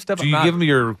lots of stuff. Do you give them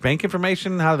your bank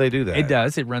information? How do they do that? It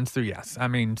does. It runs through, yes. I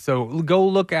mean, so go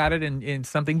look at it in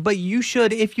something. But you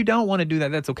should, if you don't want to do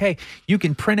that, that's okay. You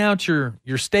can print out your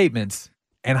statements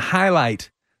and highlight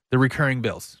the recurring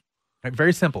bills. Right?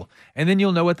 Very simple. And then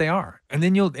you'll know what they are. And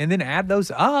then add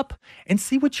those up and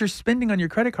see what you're spending on your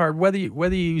credit card, whether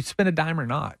you spend a dime or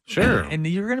not. Sure. And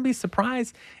you're going to be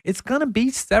surprised. It's going to be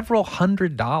several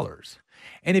 $100s.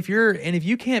 And if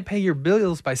you can't pay your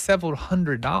bills by several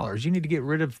 $100s, you need to get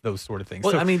rid of those sort of things.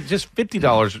 Well, I mean, just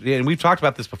 $50, and we've talked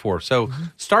about this before. So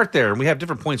start there, and we have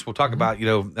different points we'll talk about.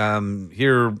 Here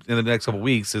in the next couple of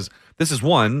weeks. This is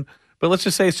one, but let's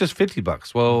just say it's just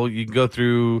 $50. Well, you can go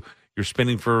through your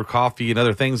spending for coffee and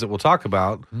other things that we'll talk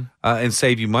about, and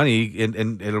save you money,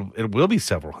 and it will be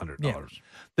several $100s. Yeah.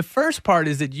 The first part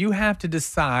is that you have to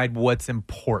decide what's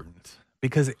important,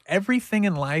 because everything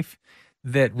in life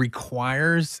that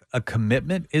requires a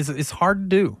commitment is hard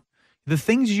to do. The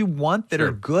things you want that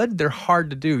are good, they're hard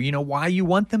to do. You know why you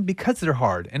want them? Because they're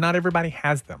hard, and not everybody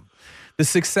has them. The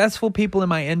successful people in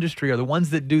my industry are the ones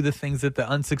that do the things that the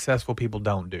unsuccessful people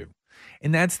don't do.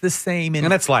 And that's the same.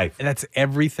 And that's life. And that's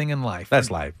everything in life. That's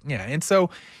life. Yeah. And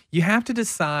so you have to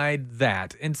decide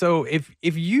that. And so if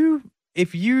you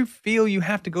feel you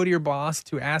have to go to your boss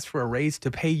to ask for a raise to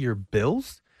pay your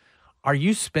bills, are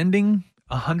you spending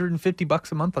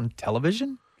 $150 a month on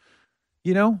television?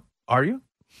 Are you?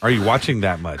 Are you watching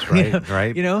that much, right?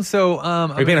 Right. So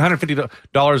are you paying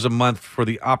 $150 a month for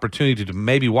the opportunity to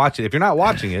maybe watch it? If you're not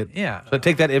watching it, so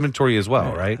take that inventory as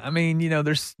well, right? I mean,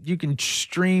 you can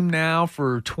stream now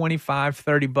for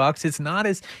 $25-$30. It's not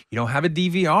as you don't have a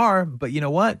DVR, but you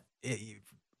know what?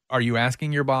 Are you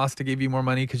asking your boss to give you more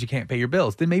money because you can't pay your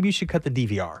bills? Then maybe you should cut the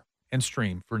DVR and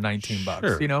stream for $19.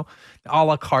 Sure. You know, a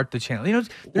la carte the channel. You know,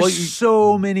 there's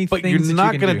so many but things. You're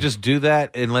not going to just do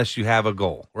that unless you have a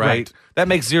goal, right? That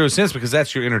makes zero sense because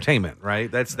that's your entertainment,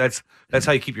 right? That's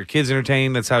how you keep your kids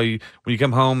entertained. That's how you, when you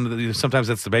come home, sometimes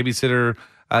that's the babysitter.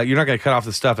 You're not going to cut off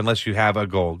the stuff unless you have a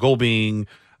goal. Goal being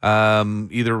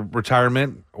either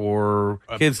retirement or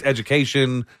kids'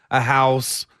 education, a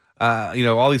house,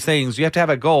 all these things. You have to have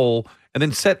a goal and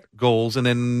then set goals, and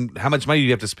then how much money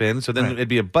you have to spend. So then it'd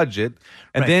be a budget,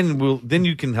 and then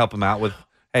you can help them out with,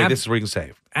 hey, this is where you can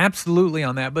save. Absolutely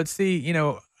on that. But see,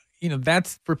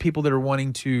 that's for people that are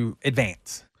wanting to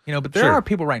advance. But there are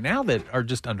people right now that are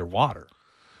just underwater.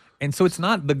 And so it's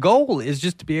not, the goal is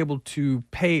just to be able to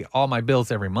pay all my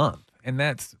bills every month. And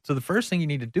so the first thing you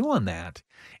need to do on that,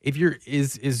 if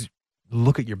is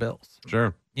look at your bills.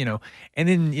 Sure. And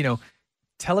then,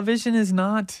 television that's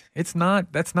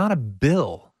not a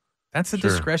bill. That's a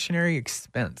discretionary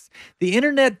expense. The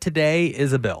internet today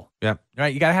is a bill. Yeah.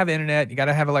 Right. You got to have internet. You got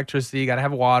to have electricity. You got to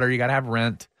have water. You got to have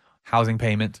rent, housing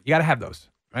payment. You got to have those.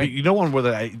 Right. You know, one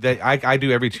where I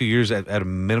do every 2 years at a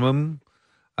minimum.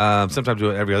 Sometimes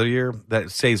do it every other year. That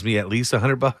saves me at least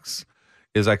 $100.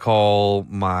 Is I call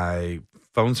my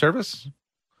phone service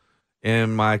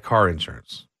and my car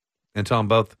insurance and tell them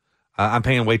both I'm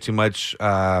paying way too much.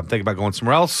 I'm thinking about going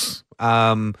somewhere else.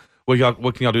 What can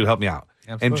y'all do to help me out?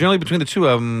 Absolutely. And generally between the two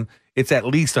of them, it's at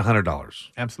least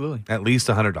 $100. Absolutely. At least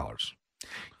 $100.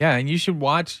 Yeah, and you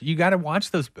got to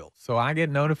watch those bills. So I get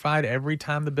notified every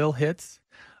time the bill hits.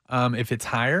 If it's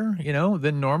higher,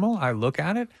 than normal, I look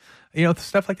at it.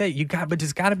 Stuff like that. But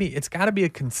it's got to be a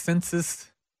consensus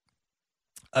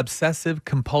obsessive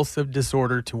compulsive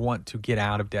disorder to want to get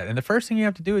out of debt. And the first thing you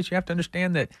have to do is you have to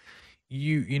understand that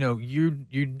you're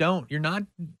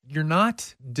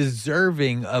not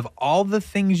deserving of all the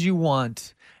things you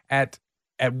want at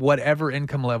whatever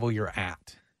income level you're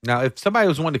at. Now, if somebody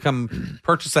was wanting to come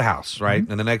purchase a house, right,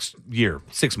 in the next year,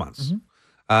 6 months,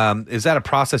 is that a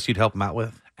process you'd help them out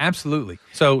with? Absolutely.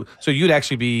 So you'd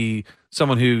actually be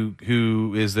someone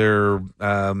who is their,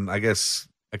 I guess,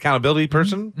 accountability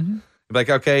person. Mm-hmm. Like,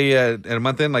 okay, in a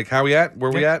month in, like, how are we at? Where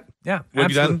are we at? Yeah, what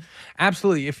have you done?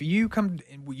 Absolutely. If you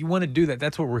want to do that,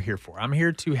 that's what we're here for. I'm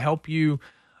here to help you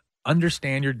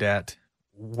understand your debt,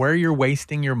 where you're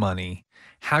wasting your money,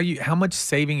 how much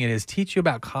saving it is, teach you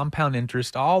about compound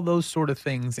interest, all those sort of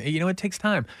things. It takes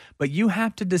time, but you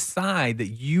have to decide that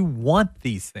you want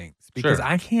these things because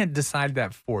I can't decide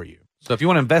that for you. So if you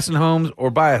want to invest in homes or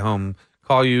buy a home,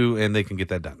 call you and they can get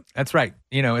that done. That's right.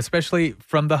 Especially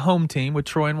from the home team with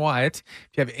Troy and Wyatt.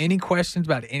 If you have any questions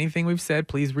about anything we've said,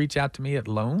 please reach out to me at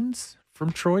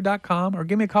loansfromtroy.com or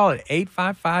give me a call at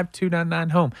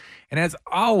 855-299-HOME. And as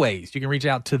always, you can reach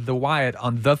out to The Wyatt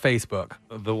on the Facebook.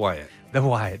 The Wyatt. The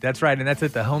Wyatt. That's right. And that's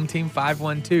at the Home Team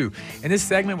 512. And this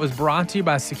segment was brought to you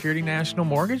by Security National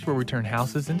Mortgage, where we turn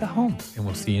houses into homes. And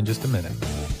we'll see you in just a minute.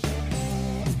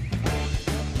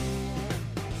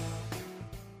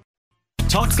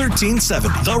 Talk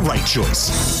 1370, the right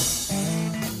choice.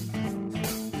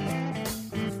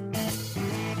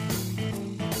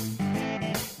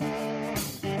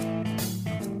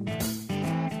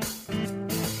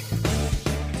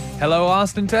 Hello,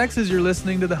 Austin, Texas. You're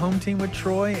listening to the Home Team with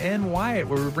Troy and Wyatt,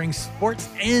 where we bring sports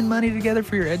and money together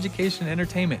for your education and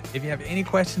entertainment. If you have any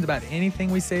questions about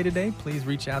anything we say today, please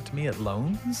reach out to me at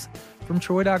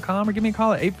loansfromtroy.com or give me a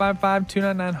call at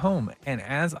 855-299-HOME. And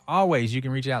as always, you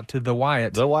can reach out to The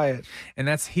Wyatt. The Wyatt. And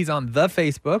he's on the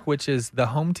Facebook, which is the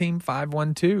Home Team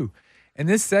 512. And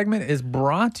this segment is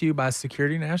brought to you by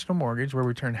Security National Mortgage, where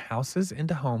we turn houses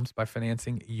into homes by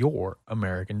financing your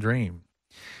American dream.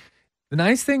 The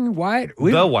nice thing, Wyatt.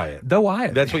 The Wyatt. The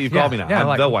Wyatt. That's what you call me now.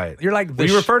 I'm the Wyatt. You're like when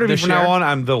you refer to me from share. now on,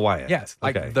 I'm the Wyatt. Yes,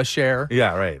 like the share.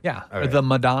 Yeah, right. Yeah, right. Or the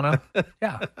Madonna.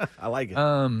 Yeah, I like it.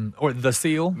 Or the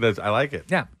seal. I like it.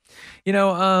 Yeah,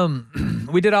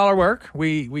 we did all our work.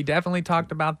 We definitely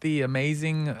talked about the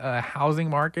amazing housing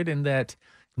market, and that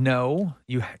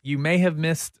you may have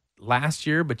missed last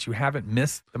year, but you haven't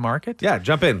missed the market. Yeah,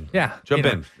 jump in. Yeah, jump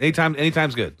in.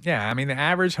 Anytime's good. Yeah, I mean the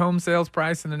average home sales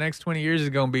price in the next 20 years is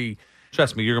going to be.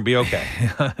 Trust me, you're going to be okay.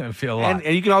 I feel a lot.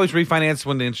 And you can always refinance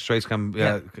when the interest rates come.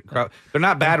 They're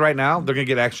not bad right now. They're going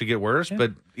to actually get worse,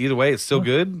 but either way, it's still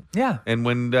good. Yeah. And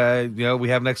when we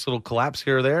have next little collapse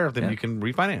here or there, then you can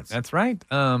refinance. That's right.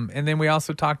 And then we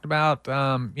also talked about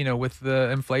with the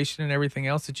inflation and everything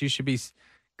else that you should be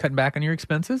cutting back on your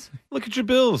expenses. Look at your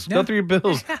bills. Go through your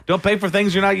bills. Don't pay for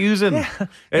things you're not using.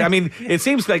 I mean, it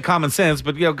seems like common sense,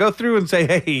 but go through and say,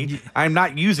 hey, I'm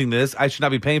not using this. I should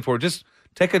not be paying for it.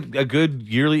 take a good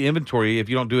yearly inventory if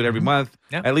you don't do it every month,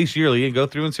 at least yearly, and go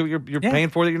through and see what you're paying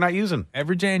for that you're not using.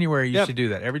 Every January, you should do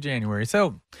that. Every January.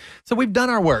 So we've done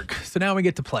our work. So now we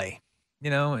get to play.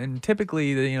 And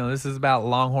typically, this is about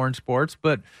Longhorn sports,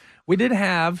 but we did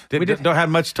have. Don't have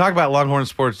much to talk about Longhorn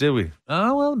sports, did we?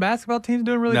 Oh, well, the basketball team's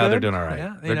doing really good. No, they're doing all right.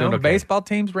 Yeah, they're doing okay. Baseball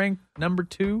team's ranked number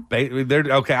 2. They're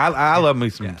okay. I love me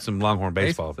some Longhorn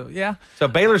baseball. So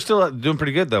Baylor's still doing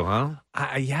pretty good, though, huh?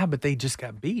 Yeah, but they just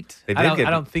got beat. I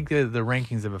don't think the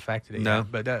rankings have affected it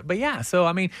yet. But yeah, so,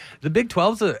 I mean, the Big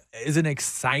 12 is an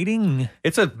exciting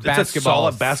It's a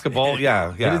solid basketball.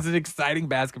 Yeah. It is an exciting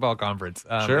basketball conference.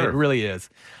 Sure. It really is.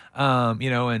 So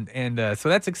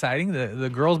that's exciting. The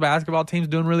girls basketball team's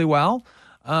doing really well.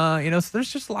 So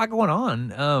there's just a lot going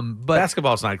on. But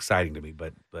basketball's not exciting to me,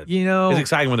 but it's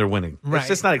exciting when they're winning. Right. It's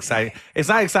just not exciting. It's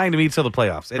not exciting to me until the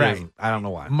playoffs. It isn't. I don't know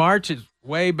why. March is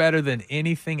way better than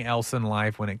anything else in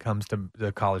life when it comes to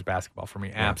the college basketball for me.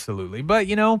 Yeah. Absolutely. But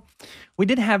we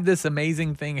did have this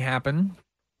amazing thing happen.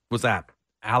 What's that?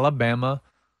 Alabama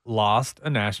lost a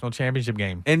national championship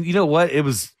game. And you know what? It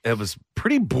was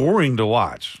pretty boring to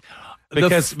watch.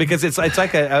 Because it's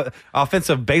like a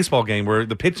offensive baseball game where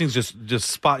the pitching's just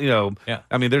spot,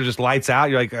 I mean, they're just lights out.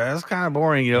 You're like, that's kind of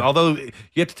boring, although you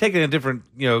have to take it in a different,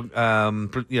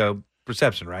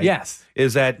 perception, right? Yes.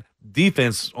 Is that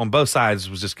defense on both sides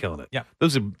was just killing it. Yeah.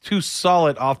 Those are two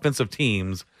solid offensive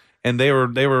teams, and they were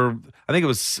I think it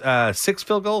was 6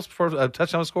 field goals before a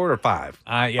touchdown was scored, or 5?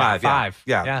 Five.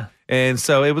 Yeah. And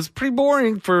so it was pretty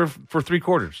boring for 3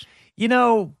 quarters.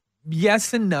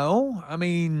 Yes and no. I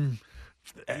mean,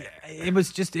 it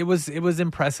was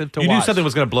impressive to watch. You knew something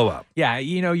was going to blow up. Yeah,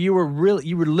 you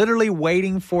were literally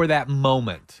waiting for that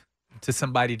moment to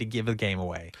somebody to give the game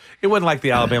away. It wasn't like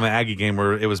the Alabama Aggie game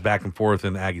where it was back and forth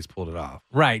and the Aggies pulled it off.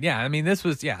 Right. Yeah. I mean, this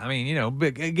was. Yeah. I mean,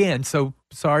 but again, so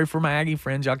sorry for my Aggie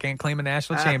friends. Y'all can't claim a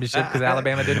national championship because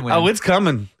Alabama didn't win. Oh, it's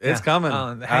coming. It's coming.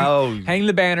 Hang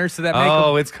the banner so that.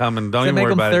 It's coming. Don't even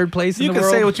worry about it. Third place in the world. You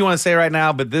can say what you want to say right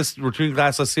now, but this recruiting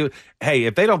class. Let's see. Hey,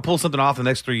 if they don't pull something off the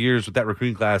next 3 years with that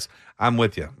recruiting class, I'm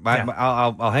with you.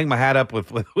 I'll hang my hat up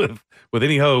with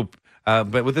any hope.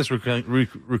 But with this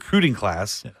recruiting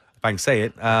class. If I can say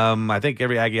it, I think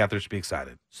every Aggie out there should be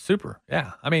excited. Super,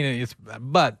 yeah. I mean,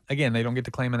 but again, they don't get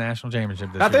to claim a national championship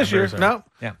this year. Not this year, no.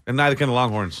 Yeah, and neither can the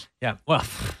Longhorns. Yeah, well,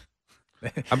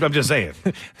 I'm just saying.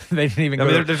 They didn't even.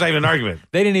 There's not even an argument.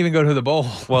 They didn't even go to the bowl.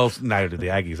 Well, neither did the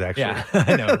Aggies, actually. Yeah,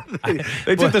 I know.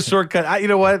 they took the shortcut. You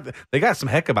know what? They got some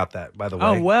heck about that, by the way.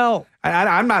 Oh well,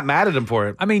 I'm not mad at him for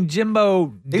it. I mean,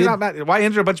 Jimbo. He's not mad. Why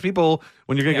injure a bunch of people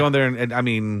when you're going to go in there and I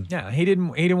mean. Yeah, he didn't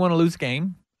want to lose a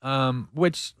game.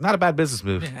 Which not a bad business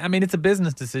move. I mean, it's a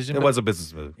business decision. It was a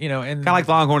business move. And kind of like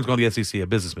the Longhorns going to the SEC, a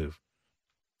business move.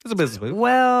 It's a business move.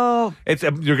 Well, you're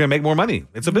going to make more money.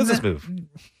 It's a business move.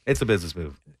 It's a business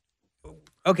move.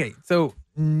 Okay, so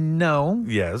no.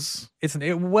 Yes.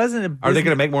 It wasn't a business. Are they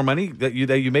going to make more money? That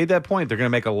you made that point. They're going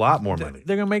to make a lot more money.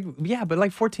 They're going to make but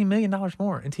like $14 million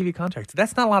more in TV contracts.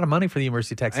 That's not a lot of money for the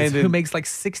University of Texas, who makes like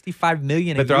 $65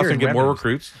 million a year. But they're also going to get more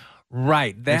recruits.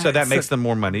 Right. So that makes them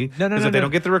more money. No. Because if they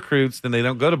don't get the recruits, then they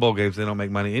don't go to bowl games. They don't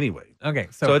make money anyway. Okay.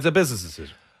 So it's a business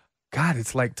decision. God,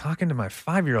 it's like talking to my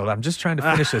 5-year-old. I'm just trying to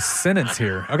finish a sentence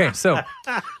here. Okay, so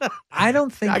I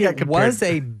don't think it was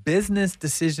a business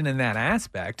decision in that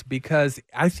aspect, because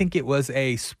I think it was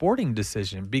a sporting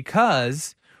decision,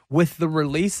 because with the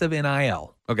release of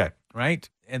NIL. Okay. Right?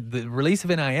 And the release of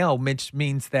NIL, which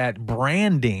means that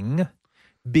branding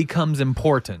becomes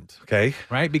important. Okay.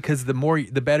 Right? Because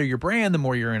the better your brand, the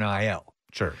more your NIL.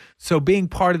 Sure. So being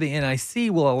part of the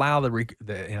NIC will allow the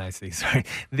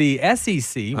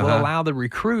SEC will allow the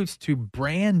recruits to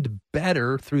brand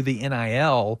better through the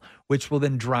NIL, which will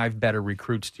then drive better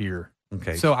recruits to your.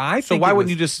 Okay. So why wouldn't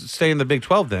you just stay in the Big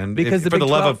 12 then? Because for the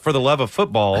love of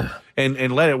football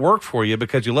and let it work for you,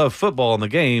 because you love football in the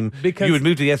game. Because you would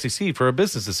move to the SEC for a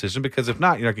business decision, because if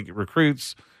not, you're not going to get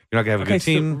recruits. You're not going to have a good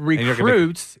team. So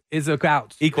recruits is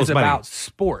about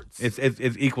sports.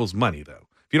 It equals money, though.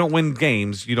 If you don't win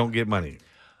games, you don't get money.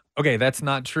 Okay, that's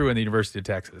not true in the University of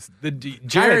Texas.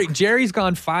 Jerry's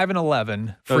gone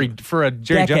 5-11 for a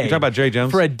decade. You're talking about Jerry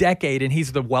Jones? For a decade, and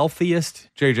he's the wealthiest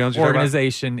Jerry Jones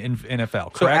organization in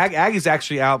NFL. Correct? So Aggies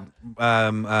actually out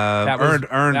earned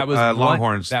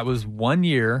Longhorns. That was 1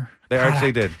 year. They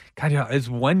actually did. God, it's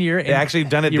 1 year. They actually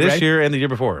done it this year and the year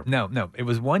before. No. It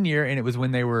was 1 year, and it was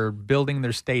when they were building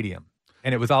their stadium,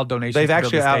 and it was all donations. They've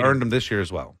actually out-earned them this year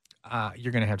as well.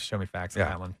 You're going to have to show me facts on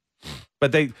that one.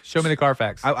 But show me the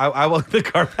Carfax. I will the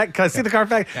Carfax. Can I see the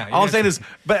Carfax? Yeah, all I'm saying is,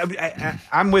 but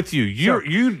I'm with you.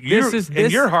 In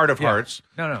your heart of hearts.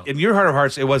 No. In your heart of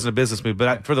hearts, it wasn't a business move.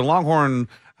 But for the Longhorn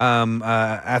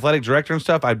athletic director and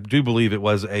stuff, I do believe it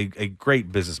was a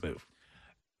great business move.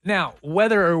 Now,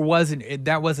 whether or wasn't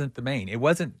that wasn't the main. It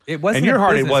wasn't. In your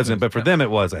heart, it wasn't, but for them,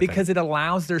 it was. I because think. It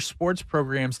allows their sports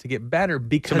programs to get better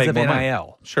because make of more NIL.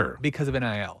 money. Sure, because of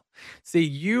NIL. See,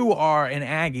 you are an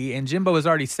Aggie, and Jimbo has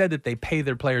already said that they pay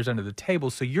their players under the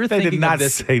table. So you're thinking did not of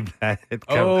this. say that. I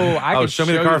can show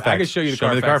me the Carfax. I can show you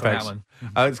the Carfax on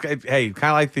that one. Hey,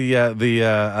 kind of like the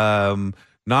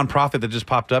nonprofit that just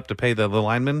popped up to pay the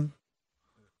linemen.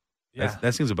 Yeah,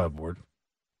 that seems above board.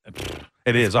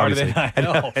 It is, part of obviously. it. I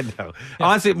know. I know.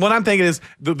 Honestly, what I'm thinking is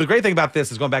the great thing about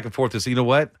this is going back and forth is, you know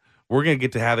what? We're going to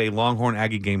get to have a Longhorn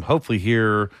Aggie game hopefully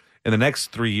here in the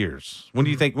next 3 years. When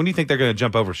do you think they're going to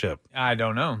jump over ship? I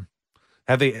don't know.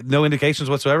 Have they no indications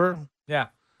whatsoever? Yeah.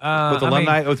 With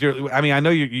alumni, I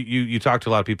know you talk to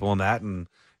a lot of people on that, and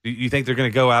you think they're going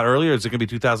to go out earlier, or is it going to be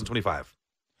 2025?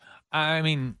 I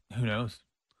mean, who knows?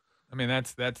 I mean,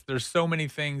 that's there's so many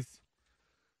things.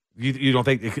 You don't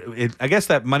think I guess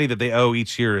that money that they owe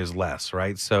each year is less,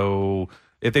 right? So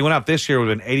if they went out this year, it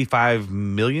would have been $85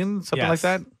 million, something like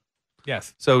that.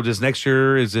 Yes. So does next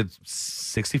year, is it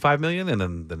 $65 million, and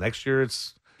then the next year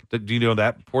it's? Do you know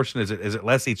that portion? Is it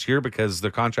less each year because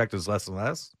their contract is less and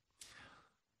less,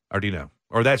 or do you know?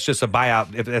 Or that's just a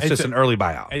buyout? If that's just an early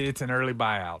buyout. It's an early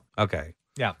buyout. Okay.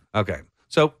 Yeah. Okay.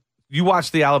 So you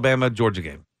watched the Alabama Georgia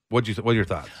game. What are your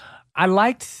thoughts? I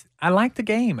liked the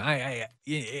game.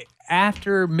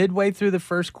 After midway through the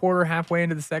first quarter, halfway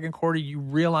into the second quarter, you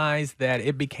realize that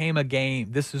it became a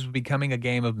game. This was becoming a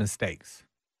game of mistakes.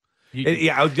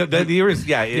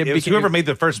 Whoever made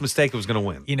the first mistake was going to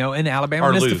win. You know, and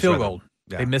Alabama missed the field goal.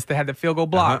 Yeah. They had the field goal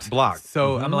blocked.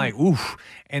 So I'm like, oof.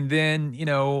 And then,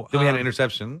 then we had an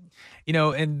interception.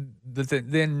 And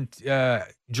then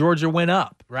Georgia went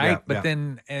up, right? Yeah,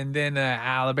 then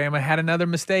Alabama had another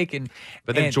mistake,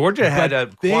 but then Georgia had a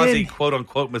quasi quote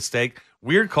unquote mistake.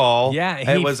 Weird call. Yeah,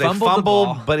 it was a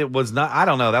fumble, but it was not. I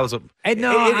don't know. That was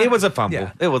it was a fumble.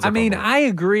 Yeah. It was. I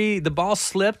agree. The ball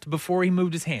slipped before he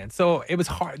moved his hand, so it was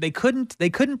hard. They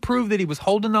couldn't prove that he was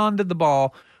holding on to the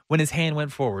ball when his hand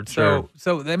went forward. So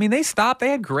they stopped.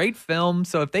 They had great film.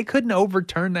 So if they couldn't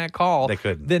overturn that call, they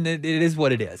couldn't. Then it is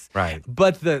what it is. Right.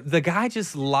 But the guy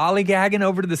just lollygagging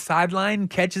over to the sideline,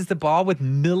 catches the ball with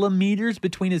millimeters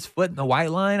between his foot and the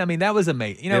white line. I mean, that was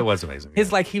amazing. It was amazing.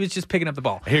 It's like he was just picking up the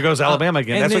ball. Here goes Alabama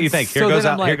again. That's what you think.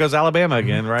 Here goes Alabama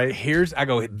again, right?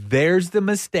 There's the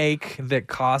mistake that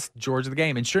cost Georgia the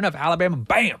game. And sure enough, Alabama,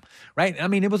 bam, right? I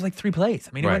mean, it was like 3 plays.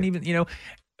 I mean, it wasn't even,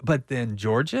 but then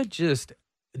Georgia just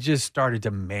started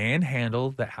to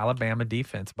manhandle the Alabama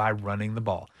defense by running the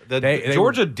ball. The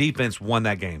Georgia defense won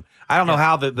that game. I don't know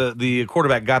how the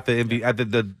quarterback got the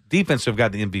MVP. The defense have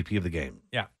got the MVP of the game.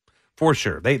 Yeah, for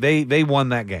sure. They won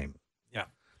that game. Yeah,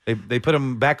 they put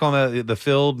him back on the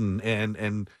field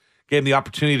and gave him the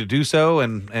opportunity to do so.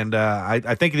 And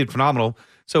I think he did phenomenal.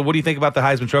 So what do you think about the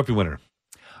Heisman Trophy winner?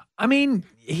 I mean,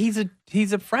 he's a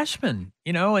freshman,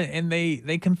 and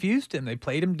they confused him. They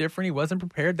played him different. He wasn't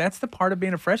prepared. That's the part of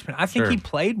being a freshman. I think he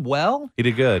played well. He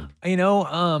did good.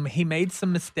 He made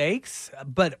some mistakes,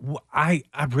 but I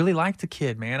really liked the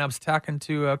kid, man. I was talking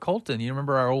to Colton. You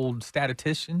remember our old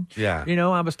statistician? Yeah.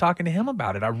 I was talking to him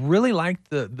about it. I really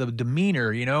liked the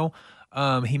demeanor,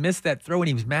 he missed that throw and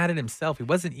he was mad at himself. He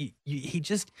wasn't. And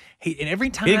every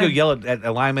time he didn't go yell at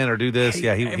a lineman or do this.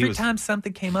 Every time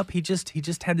something came up, he just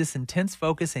had this intense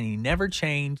focus and he never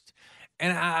changed.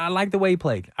 And I like the way he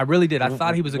played. I really did. I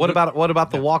thought he was. What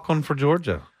about the walk on for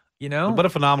Georgia? What a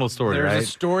phenomenal story. There's a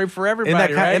story for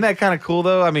everybody. Isn't that kind of cool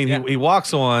though? I mean, he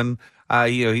walks on.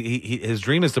 His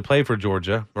dream is to play for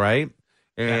Georgia, right?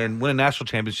 And win a national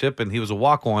championship. And he was a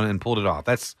walk on and pulled it off.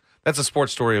 That's a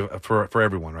sports story for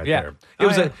everyone right there. It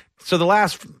was so the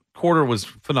last quarter was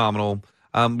phenomenal.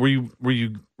 Were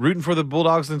you rooting for the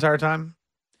Bulldogs the entire time?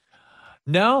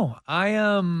 No, I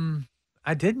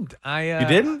didn't. You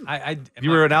didn't?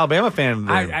 You were an Alabama fan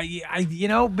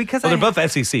then. Because they're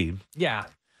both SEC. Yeah.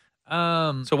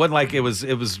 So it wasn't like it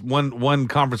was one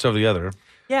conference over the other.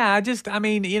 Yeah,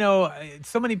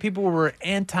 so many people were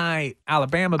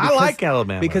anti-Alabama. I like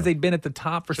Alabama. Because they'd been at the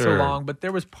top for so long. But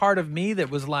there was part of me that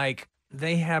was like,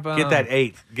 they have... Get that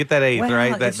eighth,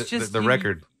 right? The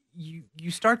record.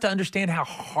 You start to understand how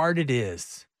hard it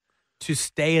is to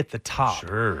stay at the top.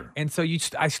 Sure. And so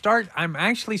I'm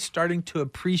actually starting to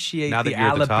appreciate the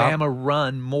Alabama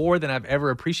run more than I've ever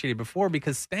appreciated before,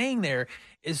 because staying there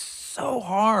is so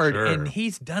hard. Sure. And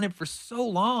he's done it for so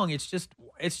long. It's just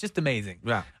amazing.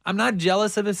 Yeah. I'm not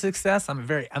jealous of his success. I'm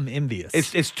envious.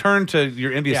 It's turned to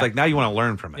you're envious. Yeah. Like now you want to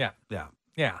learn from it. Yeah.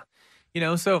 Yeah.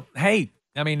 So, hey,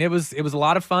 I mean, it was a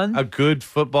lot of fun. A good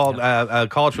football,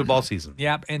 college football season.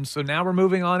 Yep. And so now we're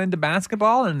moving on into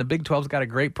basketball, and the Big 12's got a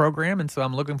great program, and so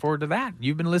I'm looking forward to that.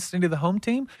 You've been listening to the Home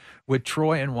Team with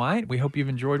Troy and Wyatt. We hope you've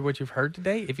enjoyed what you've heard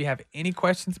today. If you have any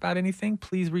questions about anything,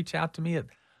 please reach out to me at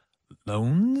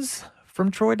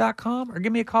loansfromtroy.com or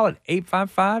give me a call at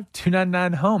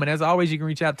 855-299-HOME. And as always, you can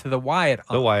reach out to the Wyatt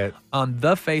on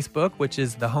the Facebook, which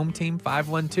is the Home Team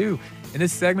 512. And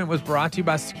this segment was brought to you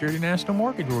by Security National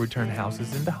Mortgage, where we turn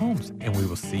houses into homes. And we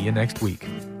will see you next week.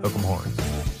 Hook 'em horns.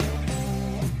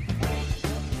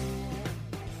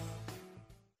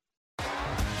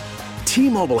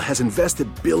 T-Mobile has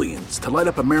invested billions to light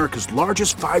up America's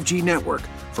largest 5G network,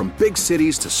 from big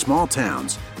cities to small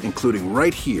towns, including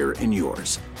right here in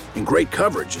yours. And great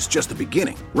coverage is just the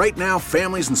beginning. Right now,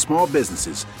 families and small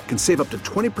businesses can save up to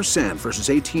 20% versus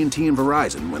AT&T and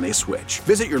Verizon when they switch.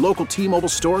 Visit your local T-Mobile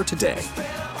store today.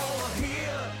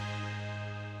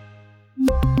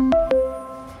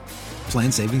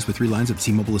 Plan savings with 3 lines of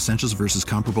T-Mobile Essentials versus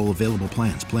comparable available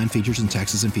plans. Plan features and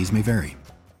taxes and fees may vary.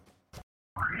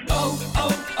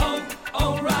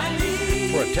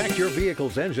 Protect your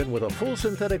vehicle's engine with a full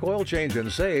synthetic oil change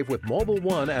and save with Mobil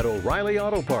 1 at O'Reilly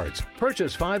Auto Parts.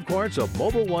 Purchase 5 quarts of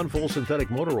Mobil 1 full synthetic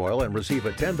motor oil and receive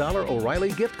a $10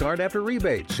 O'Reilly gift card after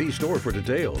rebate. See store for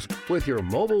details. With your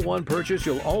Mobil 1 purchase,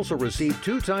 you'll also receive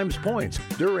 2 times points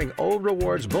during O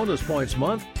Rewards Bonus Points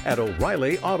Month at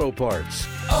O'Reilly Auto Parts.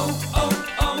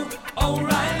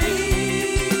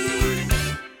 O'Reilly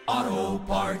Auto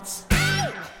Parts.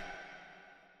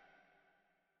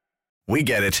 We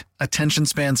get it. Attention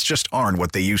spans just aren't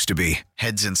what they used to be.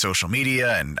 Heads in social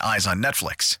media and eyes on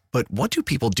Netflix. But what do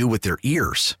people do with their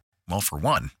ears? Well, for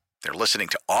one, they're listening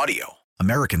to audio.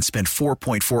 Americans spend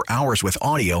 4.4 hours with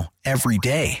audio every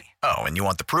day. Oh, and you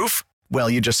want the proof? Well,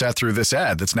 you just sat through this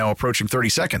ad that's now approaching 30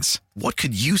 seconds. What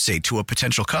could you say to a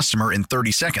potential customer in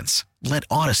 30 seconds? Let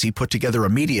Odyssey put together a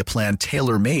media plan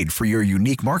tailor-made for your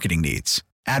unique marketing needs.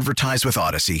 Advertise with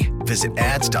Odyssey. Visit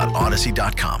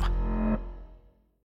ads.odyssey.com.